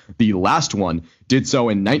quarterbacks. The last one did so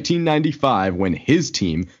in 1995 when his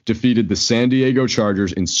team defeated the San Diego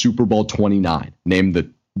Chargers in Super Bowl 29. Name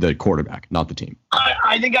the quarterback, not the team.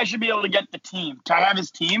 I think I should be able to get the team. Can I have his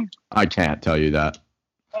team? I can't tell you that.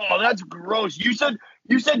 Oh, that's gross. You said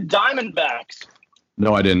Diamondbacks.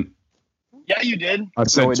 No, I didn't. Yeah, you did. I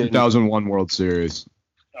said 2001 World Series.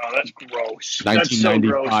 Oh, that's gross.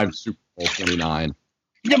 1995 That's so Super Bowl 29.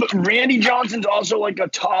 Yeah, but Randy Johnson's also like a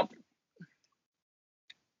top.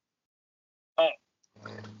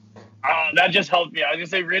 That just helped me. I was gonna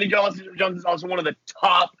say Randy Johnson's also one of the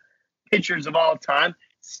top pitchers of all time.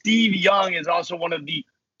 Steve Young is also one of the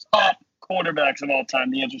top quarterbacks of all time.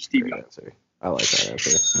 The answer is Steve Young. I like that answer.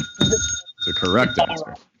 It's a correct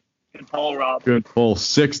answer. Good Paul Rob. Good pull.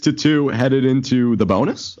 6-2 headed into the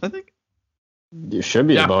bonus, I think. You should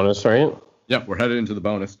be the bonus, right? Yep, we're headed into the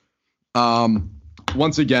bonus.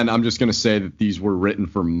 Once again, I'm just going to say that these were written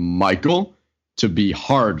for Michael to be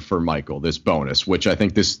hard for Michael, this bonus, which I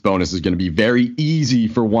think this bonus is going to be very easy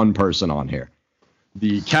for one person on here.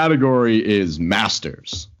 The category is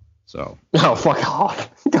Masters. So. Oh, fuck off.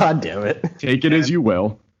 God damn it. Take it as you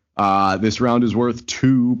will. This round is worth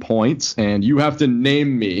 2 points, and you have to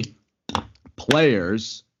name me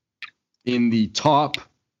players in the top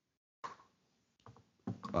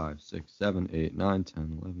 5, 6, 7, 8, 9,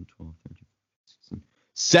 10, 11, 12, 13, 16,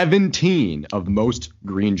 17 of most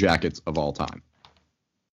green jackets of all time.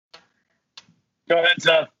 Go ahead,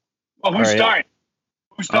 Seth. Well, who's starting?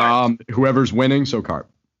 Who's starting? Whoever's winning, so Carp.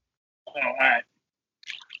 Oh, all right.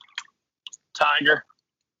 Tiger.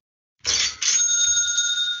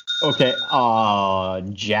 Okay,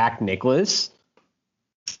 Jack Nicklaus.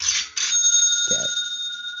 Okay.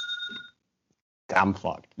 I'm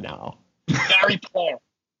fucked now. Gary Player.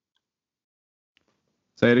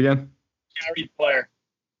 Say it again. Gary Player.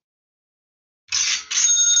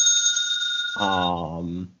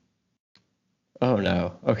 Oh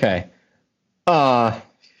no. Okay. Phil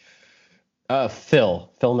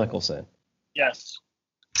Mickelson. Yes.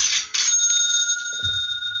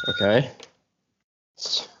 Okay.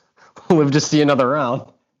 Live to see another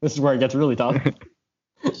round. This is where it gets really tough.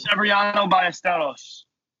 Severiano Ballesteros.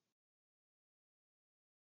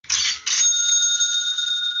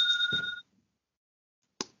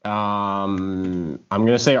 I'm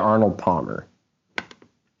gonna say Arnold Palmer. Oh,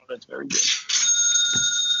 that's very good.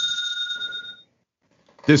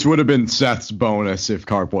 This would have been Seth's bonus if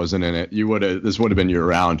Carp wasn't in it. This would have been your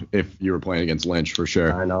round if you were playing against Lynch for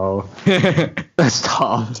sure. I know. That's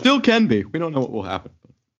tough. Still can be. We don't know what will happen.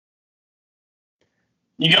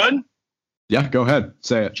 You good? Yeah, go ahead.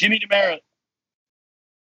 Say it. Jimmy DeMerit.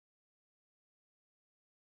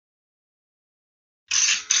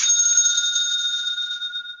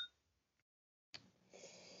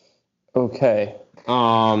 Okay.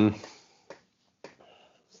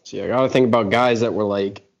 See, I gotta think about guys that were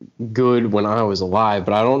like good when I was alive,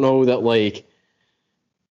 but I don't know that like,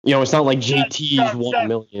 it's not like JT's 1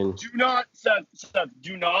 million. Do not, Seth,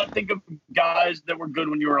 do not think of guys that were good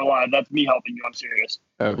when you were alive. That's me helping you. I'm serious.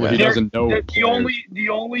 Okay. Well, he doesn't know.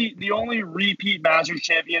 The only repeat Masters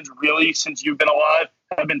champions really since you've been alive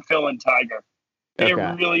have been Phil and Tiger. There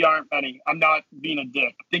really aren't many. I'm not being a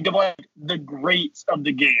dick. Think of like the greats of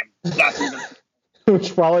the game. That's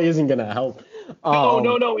which probably isn't gonna help.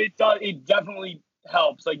 No. It does. It definitely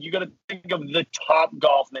helps. Like you got to think of the top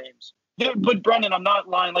golf names. But Brendan, I'm not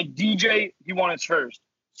lying. Like DJ, he won his first.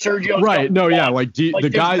 Sergio. Right. No. Yeah. Like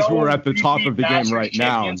the guys who are at the top of the game right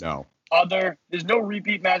now. No. There's no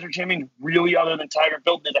repeat Master champion really other than Tiger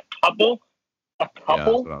Phil. There's a couple. Yeah, that's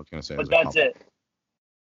what I was gonna say. But that's it.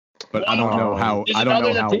 But I don't know how.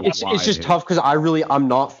 It's just tough because I'm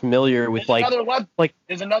not familiar with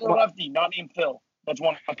there's another lefty not named Phil. That's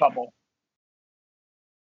one a couple.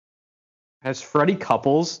 Has Freddie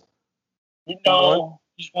Couples? No,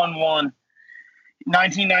 he's won one.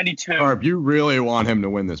 1992. Carp, you really want him to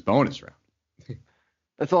win this bonus round?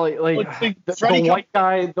 That's all. The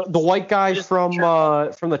white guy from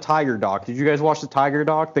the Tiger doc. Did you guys watch the Tiger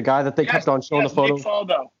doc? The guy that they kept on showing the photo. Nick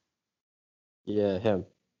Faldo. Yeah, him.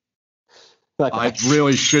 I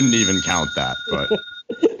really shouldn't even count that,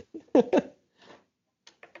 but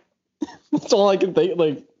that's all I can think.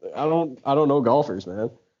 Like, I don't know golfers,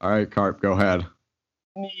 man. All right, Carp, go ahead.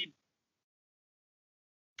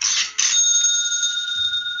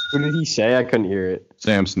 Who did he say? I couldn't hear it.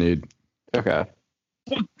 Sam Snead. Okay.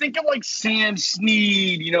 Well, think of like Sam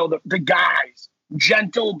Snead, the guys.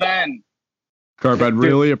 Gentle Ben. Carp, I'd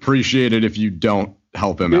really appreciate it if you don't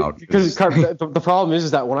help him out. Because Carp, the problem is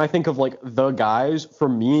that when I think of like the guys, for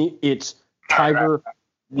me, it's Tiger,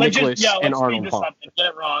 Nicklaus, and Arnold Palmer. Get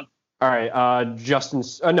it wrong. All right, Kevin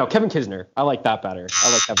Kisner. I like that better.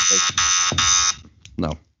 I like Kevin Kisner.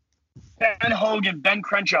 No. Ben Hogan, Ben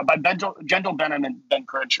Crenshaw. By Gentle Ben, I meant Ben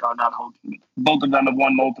Crenshaw, not Hogan. Both of them have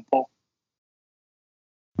won multiple.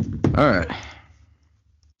 All right.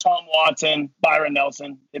 Tom Watson, Byron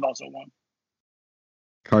Nelson, they've also won.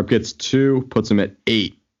 Carp gets 2, puts him at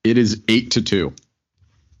 8. It is 8-2.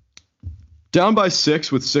 Down by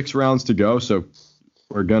 6 with 6 rounds to go, so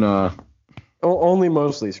we're gonna... Only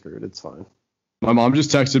mostly screwed. It's fine. My mom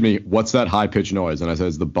just texted me, "What's that high-pitched noise?" And I said,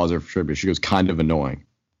 "It's the buzzer for trivia." She goes, "Kind of annoying."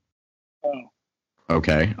 Oh.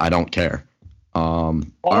 Okay, I don't care. All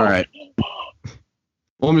right.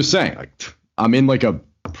 Well, I'm just saying, like, I'm in like a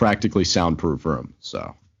practically soundproof room,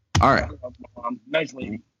 so. All right. Nice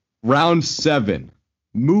lady. Round 7,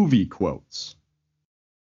 movie quotes.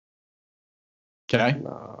 Okay.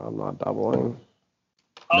 No, I'm not doubling.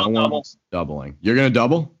 I'll double. Doubling. You're gonna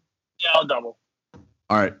double? Yeah, I'll double.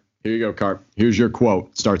 All right, here you go, Carp. Here's your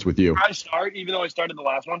quote. Starts with you. I start, even though I started the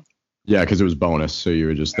last one. Yeah, because it was bonus, so you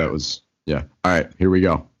were just that was yeah. All right, here we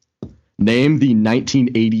go. Name the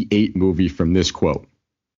 1988 movie from this quote.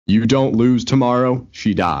 You don't lose tomorrow,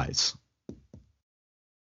 she dies.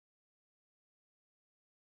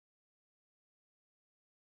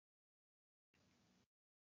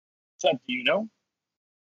 Seth, do you know?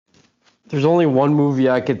 There's only one movie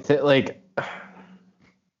I could like.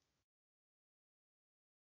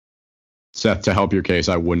 Seth, to help your case,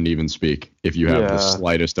 I wouldn't even speak if you have the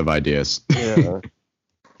slightest of ideas. Yeah.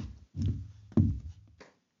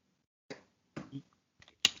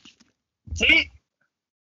 See?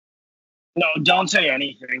 No, don't say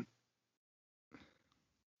anything.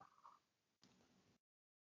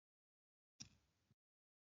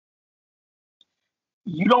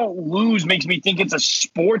 You don't lose makes me think it's a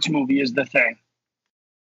sports movie is the thing.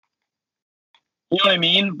 You know what I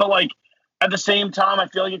mean? But like at the same time, I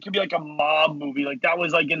feel like it could be like a mob movie. Like that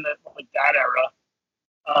was like in the like that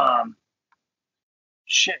era.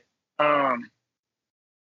 Shit.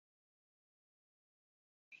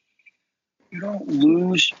 You don't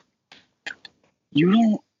lose. You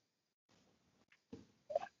don't.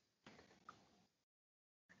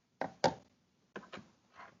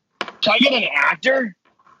 Can I get an actor?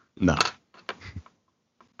 No.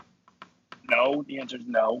 No. The answer is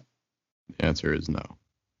no. The answer is no.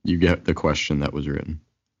 You get the question that was written.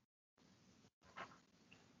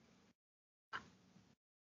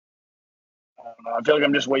 I don't know. I feel like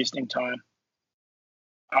I'm just wasting time.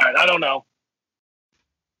 All right. I don't know.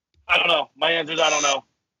 My answer is I don't know.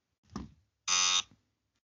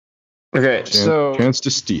 Okay, so chance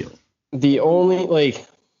to steal. The only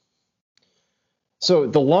so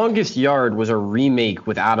The Longest Yard was a remake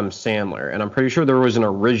with Adam Sandler, and I'm pretty sure there was an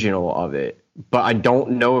original of it, but I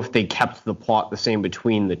don't know if they kept the plot the same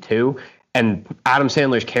between the two. And Adam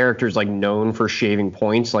Sandler's character is like known for shaving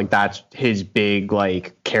points, like that's his big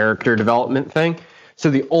like character development thing. So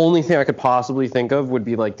the only thing I could possibly think of would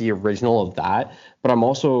be like the original of that. But I'm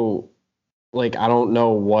also like, I don't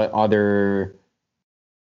know what other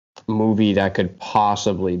movie that could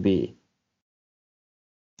possibly be.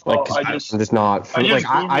 Like, well, I'm just not.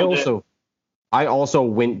 I also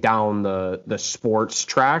went down the sports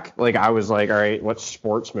track. Like, I was like, all right, what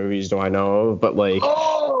sports movies do I know of? But like,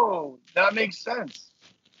 oh, that makes sense.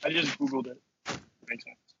 I just Googled it. Makes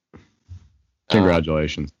sense.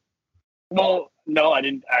 Congratulations. Well, no, I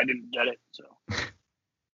didn't get it. So,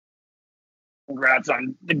 congrats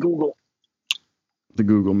on the Google. The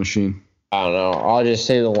Google machine. I don't know. I'll just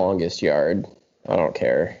say The Longest Yard. I don't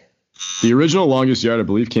care. The original Longest Yard, I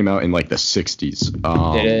believe, came out in like the 60s.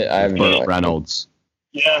 Did it? I have Burt Reynolds.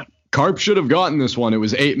 Yeah. Carp should have gotten this one. It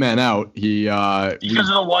was 8 men out. Because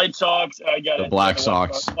of the White Sox, I get it. The Black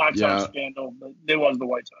Sox. Black Sox scandal, but it was the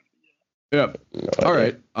White Sox. Yep. All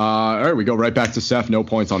right. We go right back to Seth. No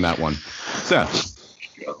points on that one. Seth,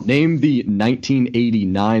 name the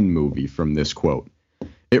 1989 movie from this quote.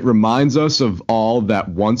 It reminds us of all that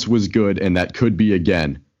once was good and that could be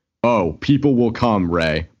again. Oh, people will come,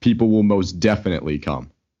 Ray. People will most definitely come.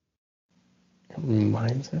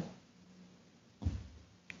 Reminds us.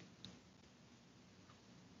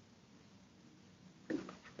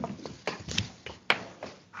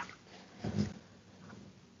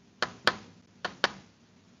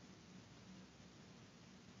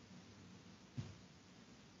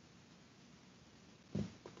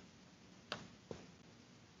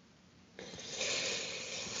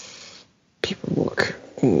 Look.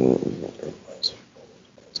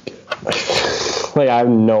 Like, I have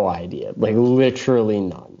no idea. Like, literally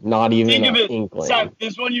none. Not even an inkling. Zach,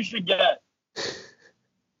 this one you should get.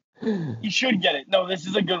 You should get it. No, this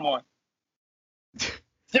is a good one.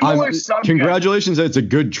 Similar subject. Congratulations, it's a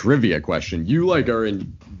good trivia question.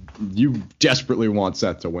 You desperately want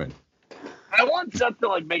Seth to win. I want Seth to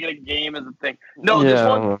like make it a game as a thing. No, this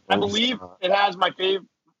one, I believe it has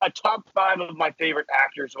a top 5 of my favorite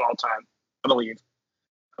actors of all time. I believe.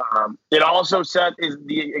 It also set is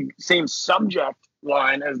the same subject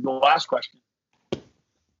line as the last question.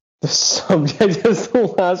 The subject is the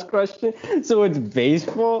last question? So it's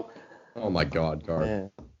baseball? Oh my God, Gar. Yeah.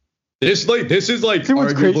 This is like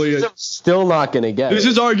arguably still not gonna get This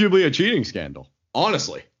is arguably a cheating scandal.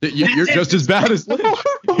 Honestly. You're just as bad as Lynch.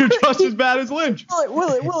 You're just as bad as Lynch.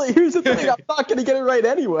 Willie, here's the thing. I'm not gonna get it right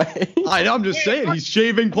anyway. I'm just saying he's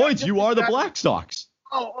shaving points. You are the Black Sox.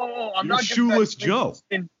 I'm You're not shoeless Joe.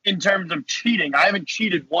 In terms of cheating, I haven't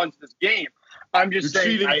cheated once this game. I'm just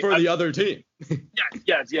saying cheating for the other team.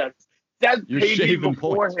 Yes. That paid me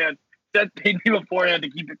beforehand to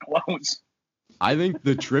keep it close. I think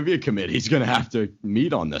the trivia committee is going to have to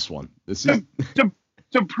meet on this one. This is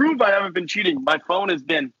to prove I haven't been cheating. My phone has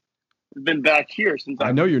been back here since.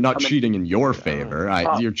 I know you're not cheating in your favor.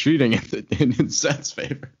 You're cheating in Seth's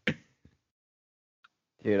favor.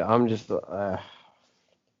 Dude, I'm just.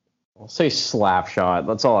 I'll say Slapshot.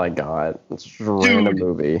 That's all I got. It's just a random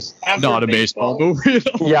movie. Not a baseball movie.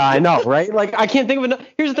 Yeah, I know, right? Like, I can't think of it.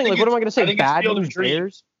 Here's the thing. Like, what am I going to say? Bad News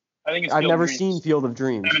Bears? I think it's I've never seen Field of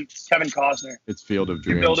Dreams. Kevin Costner. It's Field of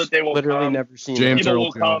Dreams. You build it, they will Literally come. Never seen James it. People Earl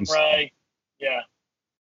will come, Jones. Ray. Yeah.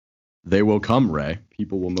 They will come, Ray.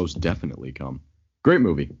 People will most definitely come. Great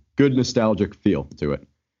movie. Good nostalgic feel to it.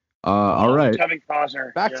 All right. Kevin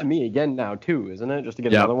Costner. Back to me again now, too, isn't it? Just to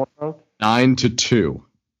get another one on. 9-2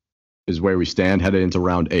 is where we stand headed into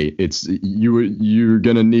round 8. It's you're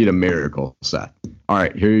gonna need a miracle, Seth. All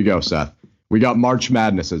right, here you go, Seth. We got March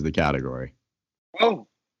Madness as the category. Oh.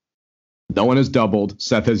 No one has doubled.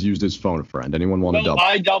 Seth has used his phone a friend. Anyone want to double?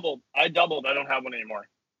 I doubled. I don't have one anymore.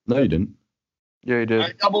 No, you didn't. Yeah, you did.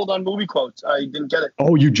 I doubled on movie quotes. I didn't get it.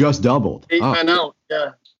 Oh, you just doubled. I know.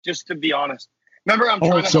 Yeah. Just to be honest. Remember, I'm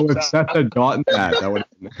trying to. So if Seth had gotten that would.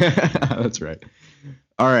 That's right.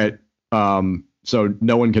 All right. So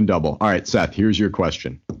no one can double. All right, Seth. Here's your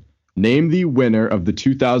question. Name the winner of the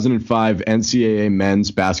 2005 NCAA Men's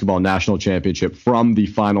Basketball National Championship from the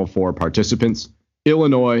Final Four participants: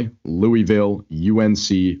 Illinois, Louisville,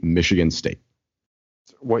 UNC, Michigan State.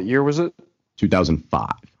 What year was it? 2005.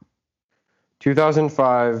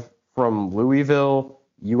 2005 from Louisville,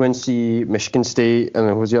 UNC, Michigan State, and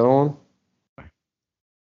then who was the other one?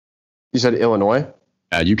 You said Illinois?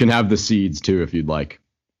 You can have the seeds too if you'd like.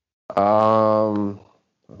 I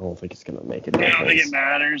don't think it's gonna make it. I don't think it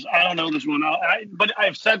matters. I don't know this one. But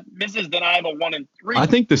I've said misses. Then I have a 1 and 3. I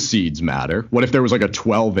think the seeds matter. What if there was like a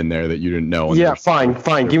 12 in there that you didn't know? Yeah, fine.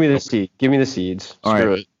 Give me the seed. Give me the seeds. All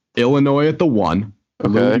right. It. Illinois at the 1,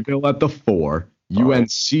 Okay. Louisville at the 4,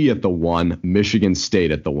 UNC at the 1, Michigan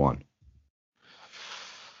State at the 1.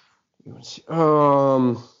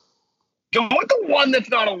 Go with the one that's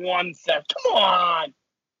not a 1, Seth. Come on.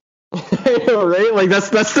 Right? Like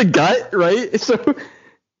that's the gut, right? So,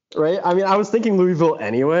 right? I mean, I was thinking Louisville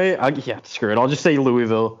anyway. Yeah, screw it. I'll just say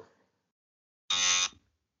Louisville.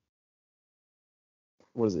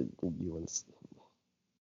 What is it? UNC.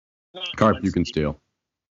 Carp, you can steal.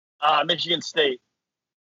 Michigan State.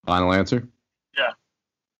 Final answer? Yeah.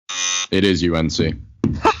 It is UNC.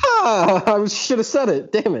 I should have said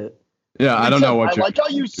it. Damn it. Yeah, I don't know what I like how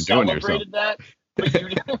you doing yourself. celebrated that.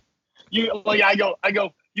 But you like I go.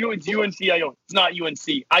 It's UNC. I go. It's not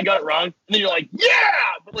UNC. I got it wrong, and then you're like,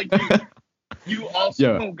 yeah, but like you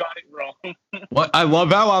also got it wrong. What I love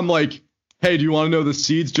how I'm like, hey, do you want to know the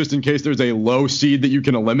seeds just in case there's a low seed that you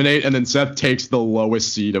can eliminate? And then Seth takes the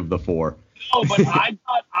lowest seed of the 4. No, but I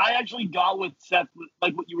actually got with Seth,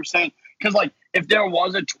 like what you were saying, because like if there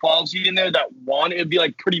was a 12 seed in there that won, it'd be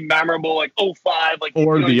like pretty memorable, like 05, like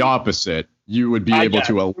or the opposite. You would be able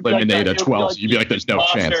to eliminate a 12. You'd be like, there's no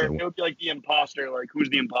chance. It would be like the imposter. Like, who's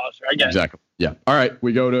the imposter? I guess. Exactly. Yeah. All right.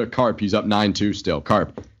 We go to Carp. He's up 9-2 still.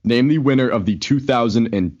 Carp, name the winner of the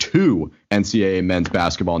 2002 NCAA Men's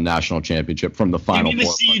Basketball National Championship from the Final Four.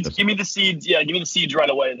 Give me the seeds. Yeah, give me the seeds right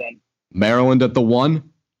away then. Maryland at the 1,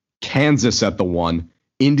 Kansas at the 1,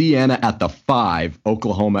 Indiana at the 5,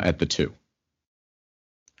 Oklahoma at the 2.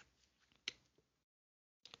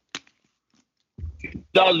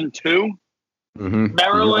 2002. Mm-hmm.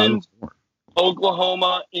 Maryland,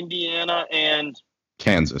 Oklahoma, Indiana, and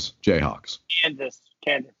Kansas Jayhawks. Kansas.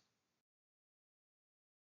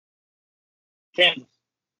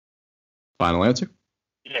 Final answer?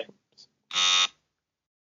 Yeah.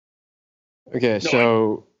 Okay,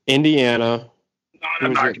 so Indiana.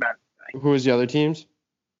 No, who was the other teams?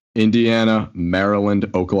 Indiana, Maryland,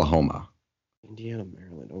 Oklahoma. Indiana,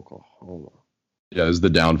 Maryland, Oklahoma. Yeah, this is the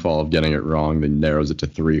downfall of getting it wrong. That narrows it to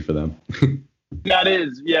 3 for them. That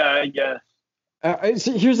is, yeah, I guess.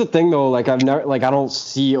 Here's the thing, though. Like, I've never, like, I don't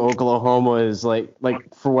see Oklahoma as like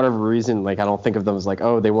for whatever reason, like, I don't think of them as like,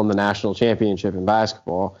 oh, they won the national championship in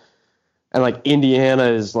basketball, and like Indiana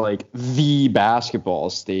is like the basketball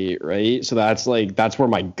state, right? So that's where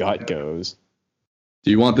my gut goes.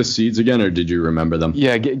 Do you want the seeds again, or did you remember them?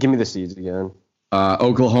 Yeah, give me the seeds again.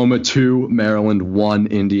 Oklahoma 2, Maryland 1,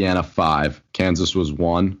 Indiana 5. Kansas was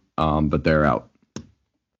 1, but they're out.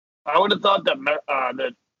 I would have thought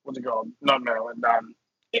that what's it called? Not Maryland.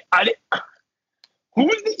 Who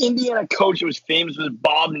was the Indiana coach that was famous? Was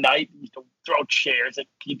Bob Knight? He used to throw chairs at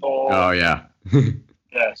people. Oh yeah.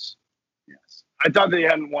 Yes. I thought they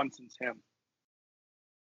hadn't won since him.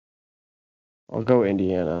 I'll go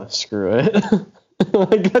Indiana. Screw it.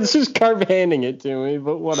 Like, that's just Carp handing it to me,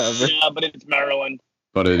 but whatever. Yeah, but it's Maryland.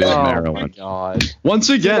 But it is Maryland. Oh my god. Once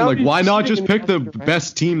again, like, why not just pick the direction.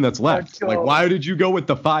 best team that's left? Like, why did you go with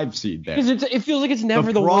the 5 seed there? Because it feels like it's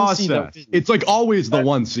never the 1 seed. It's like always the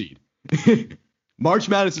 1 seed. March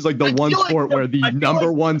Madness is like the one sport where the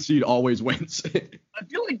number 1 seed always wins. I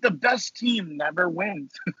feel like the best team never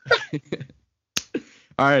wins.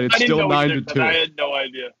 All right, it's still 9-2. I had no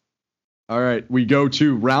idea. All right, we go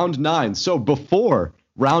to round 9. So before,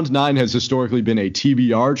 round 9 has historically been a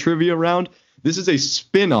TBR trivia round. This is a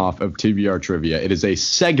spin-off of TBR trivia. It is a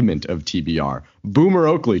segment of TBR, Boomer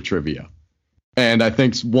Oakley trivia. And I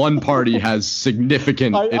think one party has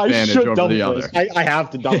significant advantage over the other. I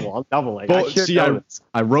have to double. I'm doubling.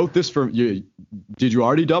 I wrote this for you. Did you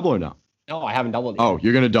already double or no? No, I haven't doubled yet. Oh,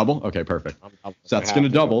 you're going to double? Okay, perfect. Seth's going to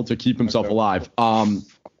double to keep himself alive. I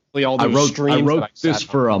wrote this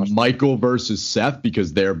for Michael versus Seth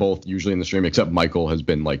because they're both usually in the stream, except Michael has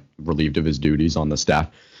been like relieved of his duties on the staff.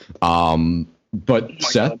 But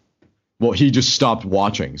Seth, well, he just stopped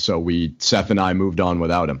watching, so Seth and I moved on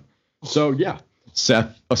without him. So yeah,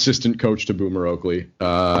 Seth, assistant coach to Boomer Oakley,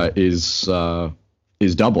 is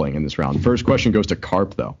doubling in this round. First question goes to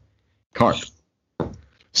Carp though. Carp.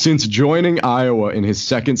 Since joining Iowa in his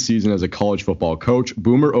second season as a college football coach,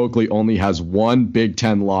 Boomer Oakley only has 1 Big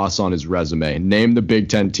Ten loss on his resume. Name the Big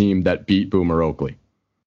Ten team that beat Boomer Oakley.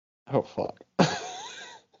 Oh, fuck.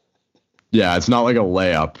 Yeah, it's not like a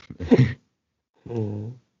layup.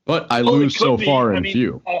 But I lose so far in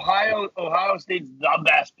few. Ohio State's the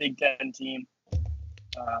best Big Ten team.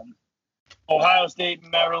 Ohio State,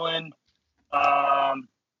 Maryland,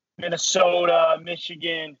 Minnesota,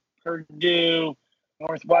 Michigan, Purdue,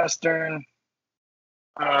 Northwestern,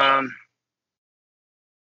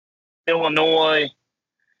 Illinois,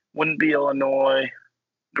 wouldn't be Illinois,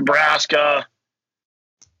 Nebraska.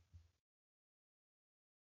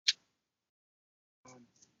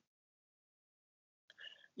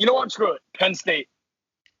 You know what? Screw it. Penn State.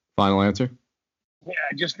 Final answer? Yeah,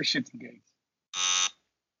 just for shits and gigs.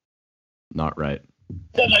 Not right.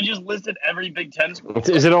 I just listed every Big Ten school.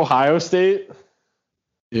 Is it Ohio State?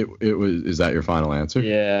 It was. Is that your final answer?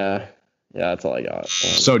 Yeah, that's all I got.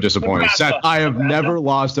 So disappointing. Seth, I have never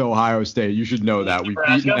lost to Ohio State. You should know that. We've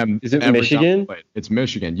beaten them. Is it Michigan? It's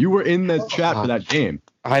Michigan. You were in the chat for that game.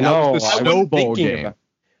 I know. That was the Snow Bowl game.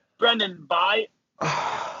 Brendan, by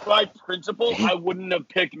principle, I wouldn't have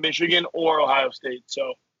picked Michigan or Ohio State.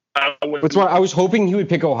 So that's why I was hoping he would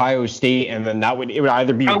pick Ohio State, and then it would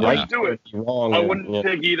either be right or wrong. I wouldn't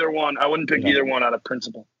pick either one. I wouldn't pick either one out of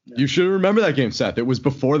principle. Yeah. You should remember that game, Seth. It was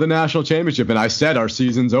before the national championship, and I said our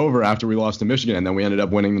season's over after we lost to Michigan, and then we ended up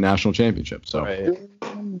winning the national championship. So,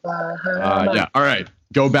 yeah. All right.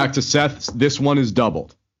 Go back to Seth. This one is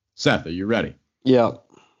doubled. Seth, are you ready? Yeah.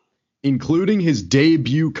 Including his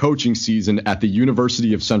debut coaching season at the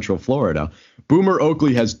University of Central Florida, Boomer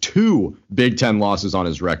Oakley has 2 Big Ten losses on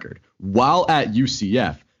his record. While at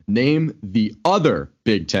UCF, name the other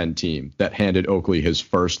Big Ten team that handed Oakley his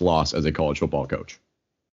first loss as a college football coach.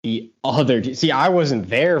 The other, see, I wasn't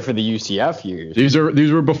there for the UCF years. These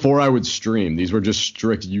were before I would stream. These were just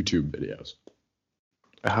strict YouTube videos.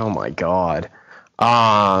 Oh my God.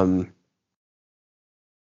 I'm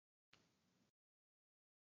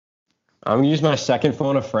going to use my second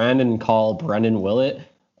phone a friend and call Brendan Willett.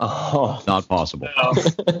 Oh. Not possible. No.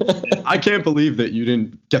 I can't believe that you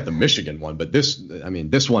didn't get the Michigan one, but this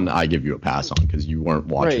one I give you a pass on because you weren't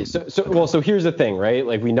watching. Right. So here's the thing, right?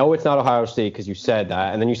 Like, we know it's not Ohio State because you said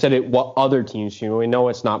that, and then you said it. What other teams? We know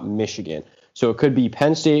it's not Michigan, so it could be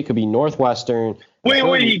Penn State, it could be Northwestern.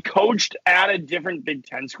 Wait, he coached at a different Big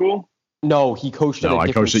Ten school? No, he coached at a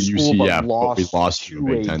different school. I coached at UCF, but we lost to a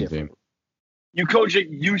Big Ten team. You coach at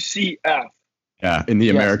UCF. Yeah, in the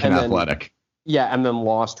American Athletic. Yeah, and then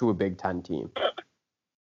lost to a Big Ten team.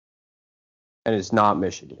 And it's not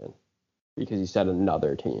Michigan because he said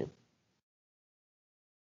another team.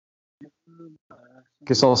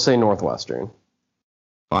 Guess I'll say Northwestern.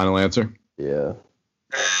 Final answer? Yeah.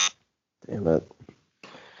 Damn it.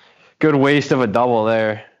 Good waste of a double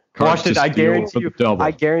there. Watch it. I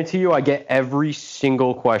guarantee you I get every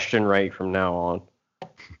single question right from now on.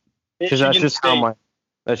 Because that's just how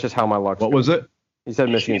my luck. What was it? He said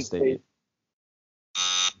Michigan State.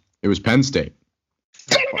 It was Penn State.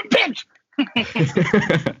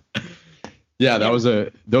 Yeah, those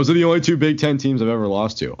are the only 2 Big Ten teams I've ever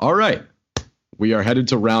lost to. All right. We are headed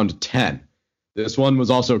to round 10. This one was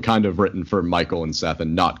also kind of written for Michael and Seth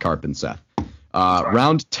and not Carp and Seth.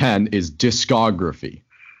 Round 10 is discography.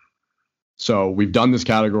 So we've done this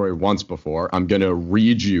category once before. I'm going to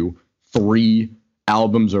read you 3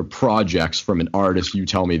 albums or projects from an artist. You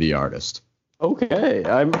tell me the artist. Okay,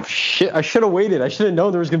 I should have waited. I should have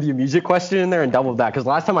known there was gonna be a music question in there and doubled that because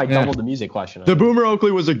last time I doubled the music question. The Boomer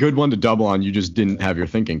Oakley was a good one to double on. You just didn't have your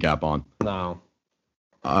thinking cap on. No.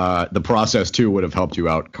 The process too would have helped you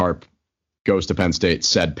out. Carp goes to Penn State.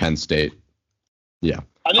 Said Penn State. Yeah.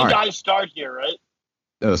 I think I start here, right?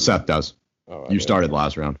 Seth does. You started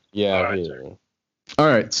last round. Yeah. All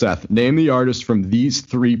right, Seth. Name the artist from these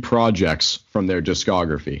 3 projects from their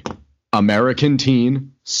discography: American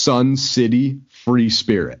Teen, Sun City, Free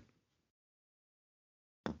Spirit.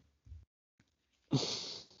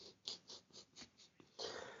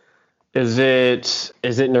 Is it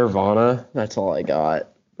Nirvana? That's all I got.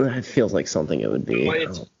 It feels like something it would be. I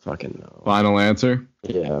don't fucking know. Final answer?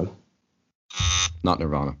 Yeah. Not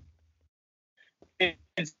Nirvana.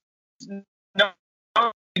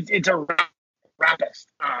 It's a rapist.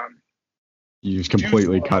 You just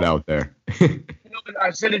completely cut out there.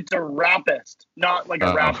 I said it's a rapist, not like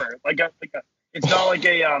a rapper. It's not like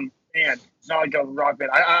a band. It's not like a rock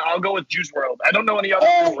band. I'll go with Juice WRLD. I don't know any other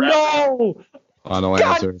rappers. No! Final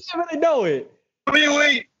God answer. damn it, I know it.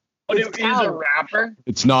 Wait. But it is a rapper?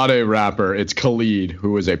 It's not a rapper. It's Khalid,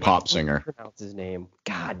 who is a pop singer. Pronounce his name.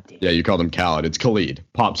 God damn. Yeah, you called him Khalid. It's Khalid,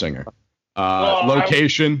 pop singer.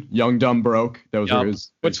 Location, Young Dumb Broke. Those are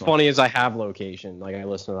his. What's funny is I have Location. Like I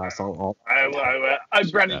listen to that song all.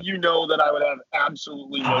 Brendan, you know that I would have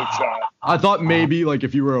absolutely no shot. I thought maybe like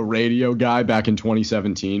if you were a radio guy back in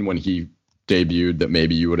 2017 when he debuted, that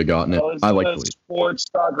maybe you would have gotten it. I like Khalid. Sports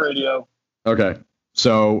talk radio. Okay,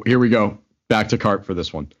 so here we go. Back to Carp for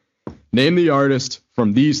this one. Name the artist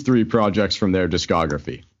from these 3 projects from their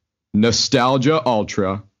discography: Nostalgia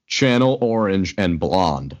Ultra, Channel Orange, and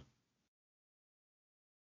Blonde.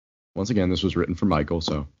 Once again, this was written for Michael,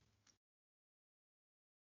 so.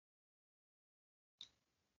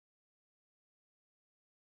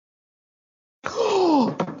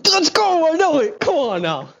 Let's go! I know it! Come on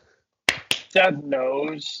now. Seth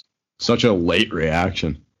knows. Such a late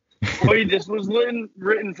reaction. Wait, this was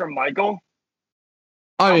written for Michael?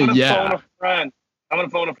 I mean, I'm gonna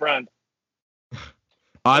phone a friend.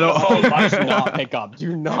 I don't. Do not pick up.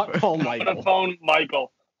 Do not call Michael. I'm gonna phone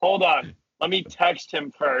Michael. Hold on. Let me text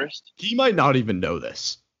him first. He might not even know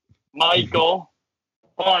this. Michael,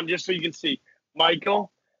 hold on, just so you can see.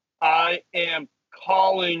 Michael, I am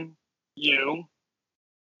calling you.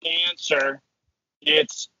 Answer.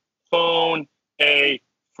 It's phone a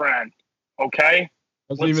friend. Okay?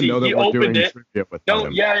 Doesn't even know that we're doing trivia with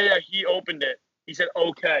him. Yeah. He opened it. He said,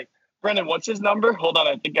 okay. Brendan, what's his number? Hold on,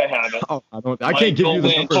 I think I have it. I can't give you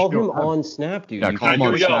the number. Call him on Snap, dude. Yeah, call him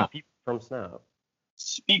on Snap. From Snap.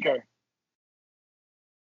 Speaker.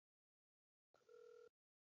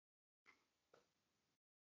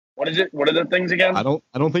 What is it? What are the things again? I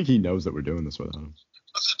don't think he knows that we're doing this without him.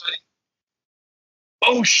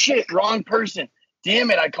 Oh shit, wrong person.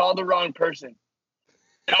 Damn it, I called the wrong person.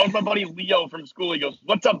 That was my buddy Leo from school. He goes,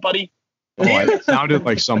 "What's up, buddy?" Oh, it sounded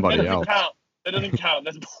like somebody else. That doesn't count.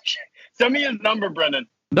 That's bullshit. Send me his number, Brendan.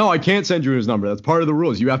 No, I can't send you his number. That's part of the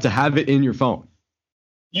rules. You have to have it in your phone.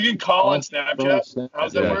 You can call on Snapchat.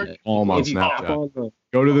 How's that work? Call him on Snapchat.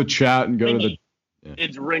 Go to the chat and go to the... Yeah.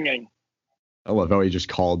 It's ringing. I love how he just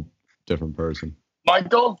called a different person.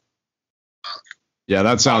 Michael? Yeah,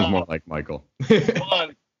 that sounds more like Michael. Hold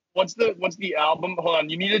on. What's the album? Hold on.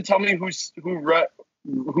 You need to tell me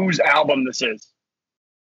whose album this is.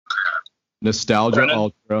 Nostalgia Brennan?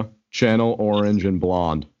 Ultra, Channel Orange, and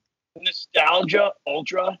Blonde. Nostalgia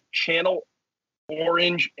Ultra, Channel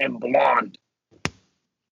Orange, and Blonde.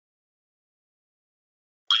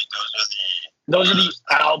 Those are the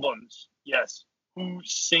albums. Yes. Who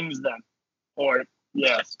sings them? Or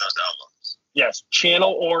yes. Those albums. Yes.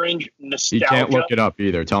 Channel Orange, Nostalgia. You can't look it up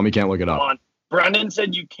either. Tell me you can't look it up. On. Brendan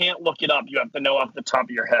said you can't look it up. You have to know off the top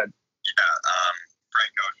of your head.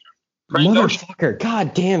 Frank Ocean. Motherfucker.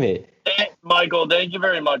 God damn it. Hey, Michael, thank you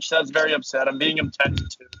very much. That's very upset. I'm being attentive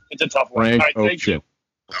to. It's a tough one. Frank All right, Ocean.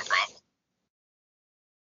 No problem.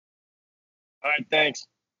 All right, thanks.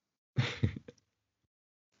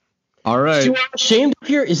 All right. See, what I'm ashamed of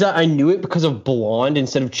here is that I knew it because of Blonde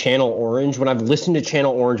instead of Channel Orange when I've listened to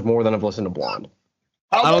Channel Orange more than I've listened to Blonde.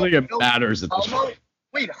 I don't think it matters at this point.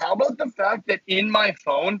 Wait, how about the fact that in my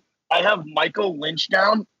phone, I have Michael Lynch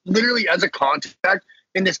down literally as a contact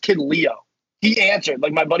and this kid Leo. He answered,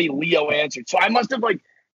 like my buddy Leo answered. So I must have like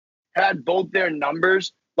had both their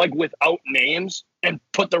numbers like without names and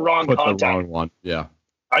put the wrong contact. The wrong one, yeah.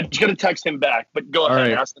 I'm just going to text him back, but go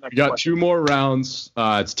ahead and ask the next question. We got 2 more rounds.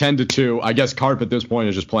 It's 10-2. I guess Carp at this point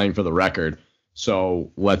is just playing for the record.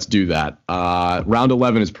 So let's do that. Round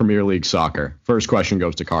 11 is Premier League soccer. First question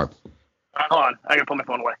goes to Carp. Hold on. I got to put my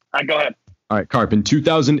phone away. All right, go ahead. All right, Carp. In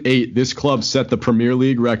 2008, this club set the Premier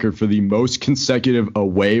League record for the most consecutive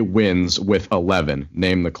away wins with 11.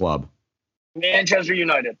 Name the club. Manchester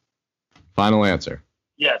United. Final answer.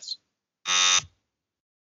 Yes.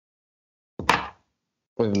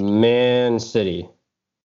 With Man City.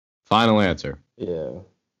 Final answer. Yeah.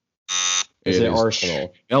 It Is it is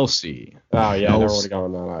Arsenal? Chelsea. Oh, yeah, I never would have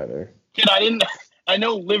gone that either. Kid, I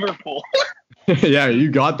know Liverpool. Yeah,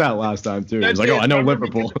 you got that last time, too. He's like, I know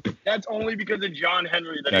Liverpool. That's only because of John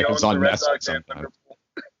Henry that Yeah, he owns it's on the Red Messi Sox and sometimes. Liverpool.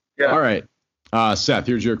 Yeah. All right. Seth,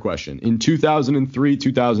 here's your question. In 2003,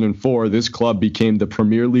 2004, this club became the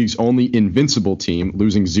Premier League's only invincible team,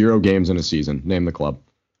 losing 0 games in a season. Name the club.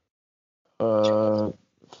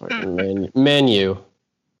 Man U.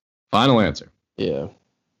 Final answer. Yeah.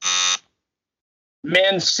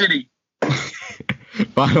 Man City.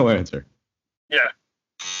 Final answer. Yeah.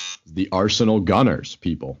 The Arsenal Gunners,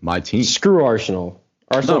 people. My team. Screw Arsenal.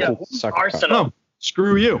 Arsenal. Yeah, suck. Arsenal. No,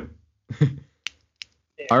 screw you.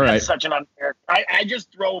 All right. That's such an unfair. I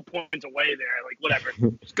just throw points away there. Like, whatever.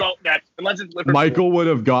 Just go next. Unless it's Liverpool. Michael would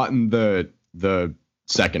have gotten the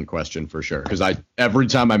second question for sure. Because every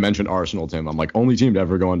time I mention Arsenal to him, I'm like, only team to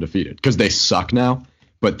ever go undefeated. Because they suck now.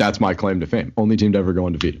 But that's my claim to fame. Only team to ever go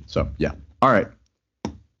undefeated. So, yeah. All right.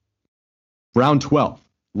 Round 12.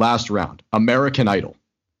 Last round. American Idol.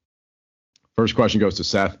 First question goes to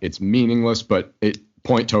Seth. It's meaningless, but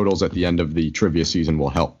point totals at the end of the trivia season will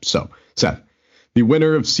help. So, Seth, the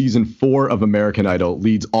winner of season 4 of American Idol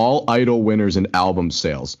leads all Idol winners in album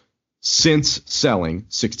sales since selling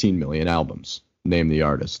 16 million albums. Name the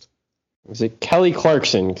artist. Is it Kelly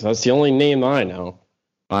Clarkson? Because that's the only name I know.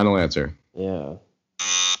 Final answer. Yeah.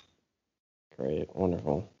 Great.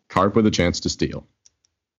 Wonderful. Carp with a chance to steal.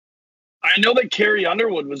 I know that Carrie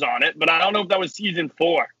Underwood was on it, but I don't know if that was season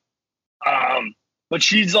 4. But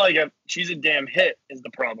she's a damn hit is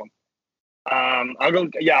the problem. I'll go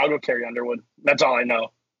Carrie Underwood. That's all I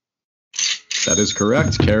know. That is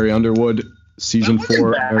correct. Carrie Underwood, season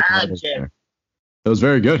 4. That was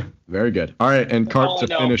very good. Very good. All right, and Carp to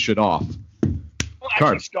finish it off. Well,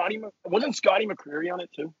 actually, wasn't Scotty McCreery on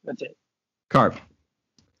it too? That's it. Carp.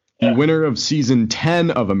 The winner of season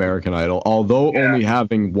 10 of American Idol, although only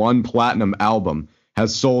having 1 platinum album,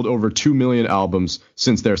 has sold over 2 million albums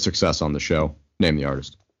since their success on the show. Name the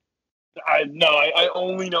artist. I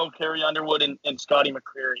only know Carrie Underwood and Scotty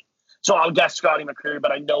McCreery. So I'll guess Scotty McCreery,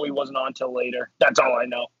 but I know he wasn't on till later. That's all I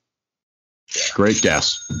know. Great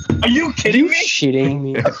guess. Are you kidding me? Shitting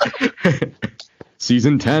me.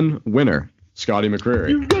 Season 10 winner, Scotty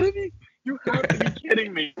McCreery. You have to be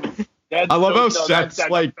kidding me. I love how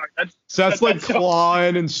Seth's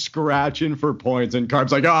clawing and scratching for points, and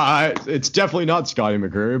Carp's like, it's definitely not Scotty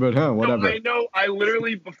McCreery, but whatever. No, I know. I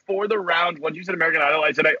literally, before the round, when you said American Idol,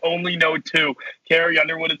 I said I only know 2, Carrie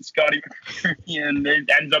Underwood and Scotty McCreery, and it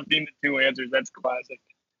ends up being the 2 answers. That's classic.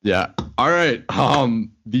 Yeah. All right.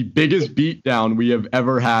 The biggest beatdown we have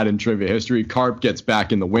ever had in trivia history. Carp gets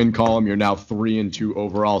back in the win column. You're now 3-2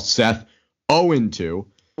 overall. Seth, 0-2.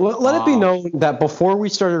 Let it be known that before we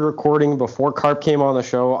started recording, before Carp came on the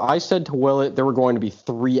show, I said to Willett there were going to be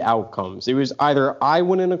 3 outcomes. It was either I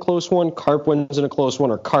win in a close one, Carp wins in a close one,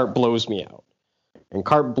 or Carp blows me out. And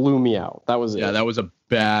Carp blew me out. That was it. Yeah, that was a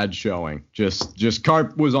bad showing. Just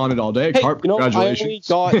Carp was on it all day. Hey, Carp, congratulations.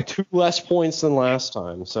 I only got 2 less points than last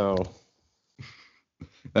time, so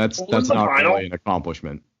that's not really an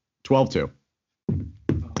accomplishment. 12-2.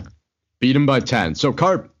 Beat him by 10. So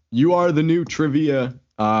Carp, you are the new trivia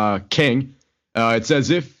king. It's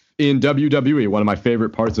as if in WWE, one of my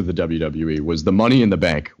favorite parts of the WWE was the Money in the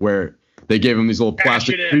Bank, where they gave him these little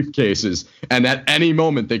plastic briefcases, and at any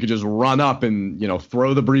moment they could just run up and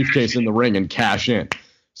throw the briefcase in the ring and cash in.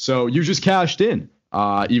 So you just cashed in,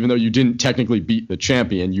 even though you didn't technically beat the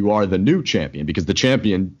champion. You are the new champion because the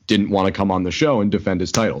champion didn't want to come on the show and defend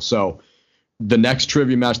his title. So the next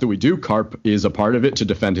trivia match that we do, Carp is a part of it to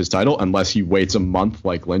defend his title, unless he waits a month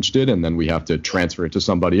like Lynch did, and then we have to transfer it to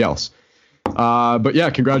somebody else. But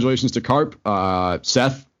yeah, congratulations to Carp.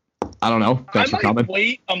 Seth, I don't know. Thanks for coming. I might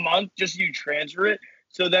wait a month just so you transfer it,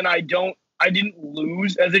 so then I didn't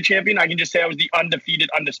lose as a champion. I can just say I was the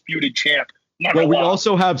undisputed champ. Well, we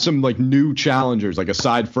also have some new challengers,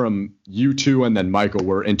 aside from you two and then Michael,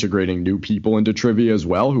 we're integrating new people into trivia as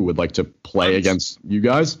well who would like to play against you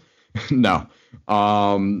guys. No.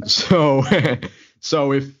 So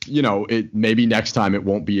if, it maybe next time it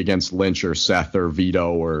won't be against Lynch or Seth or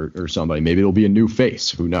Vito or somebody. Maybe it'll be a new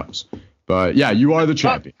face. Who knows? But yeah, you are the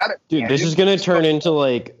champion. Dude, this is going to turn into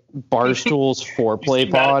Barstool's foreplay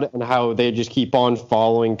pod and how they just keep on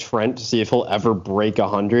following Trent to see if he'll ever break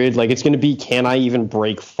 100. It's going to be, can I even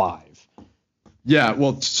break 5? Yeah,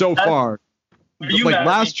 well, so far,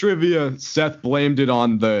 last trivia, Seth blamed it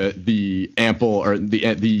on the ample or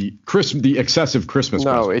the excessive Christmas.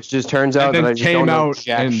 No, it just turns out that I just came don't know out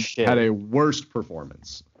jack and shit. had a worst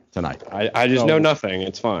performance tonight. I just know nothing.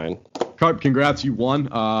 It's fine. Carp, congrats, you won.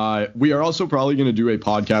 We are also probably going to do a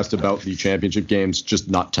podcast about the championship games, just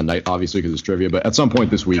not tonight, obviously, because it's trivia, but at some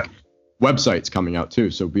point this week. Website's coming out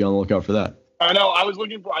too, so be on the lookout for that. I know. I thought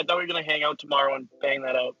we were gonna hang out tomorrow and bang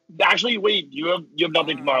that out. Actually, wait. You have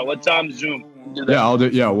nothing tomorrow. Let's Zoom. Do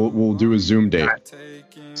that. We'll do a Zoom date. Right.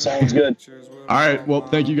 Sounds good. All right. Well,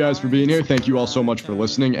 thank you guys for being here. Thank you all so much for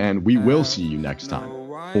listening, and we will see you next time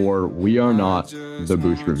for We Are Not the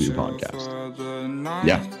Booth Review Podcast.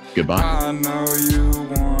 Yeah. Goodbye. I know you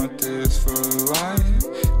want this for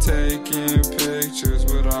life. Taking pictures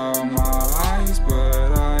with all my eyes,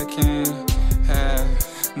 but I can't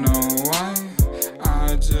have no wife.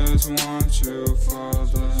 I just want you for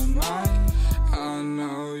the night. I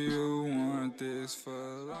know you want this for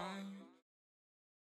life.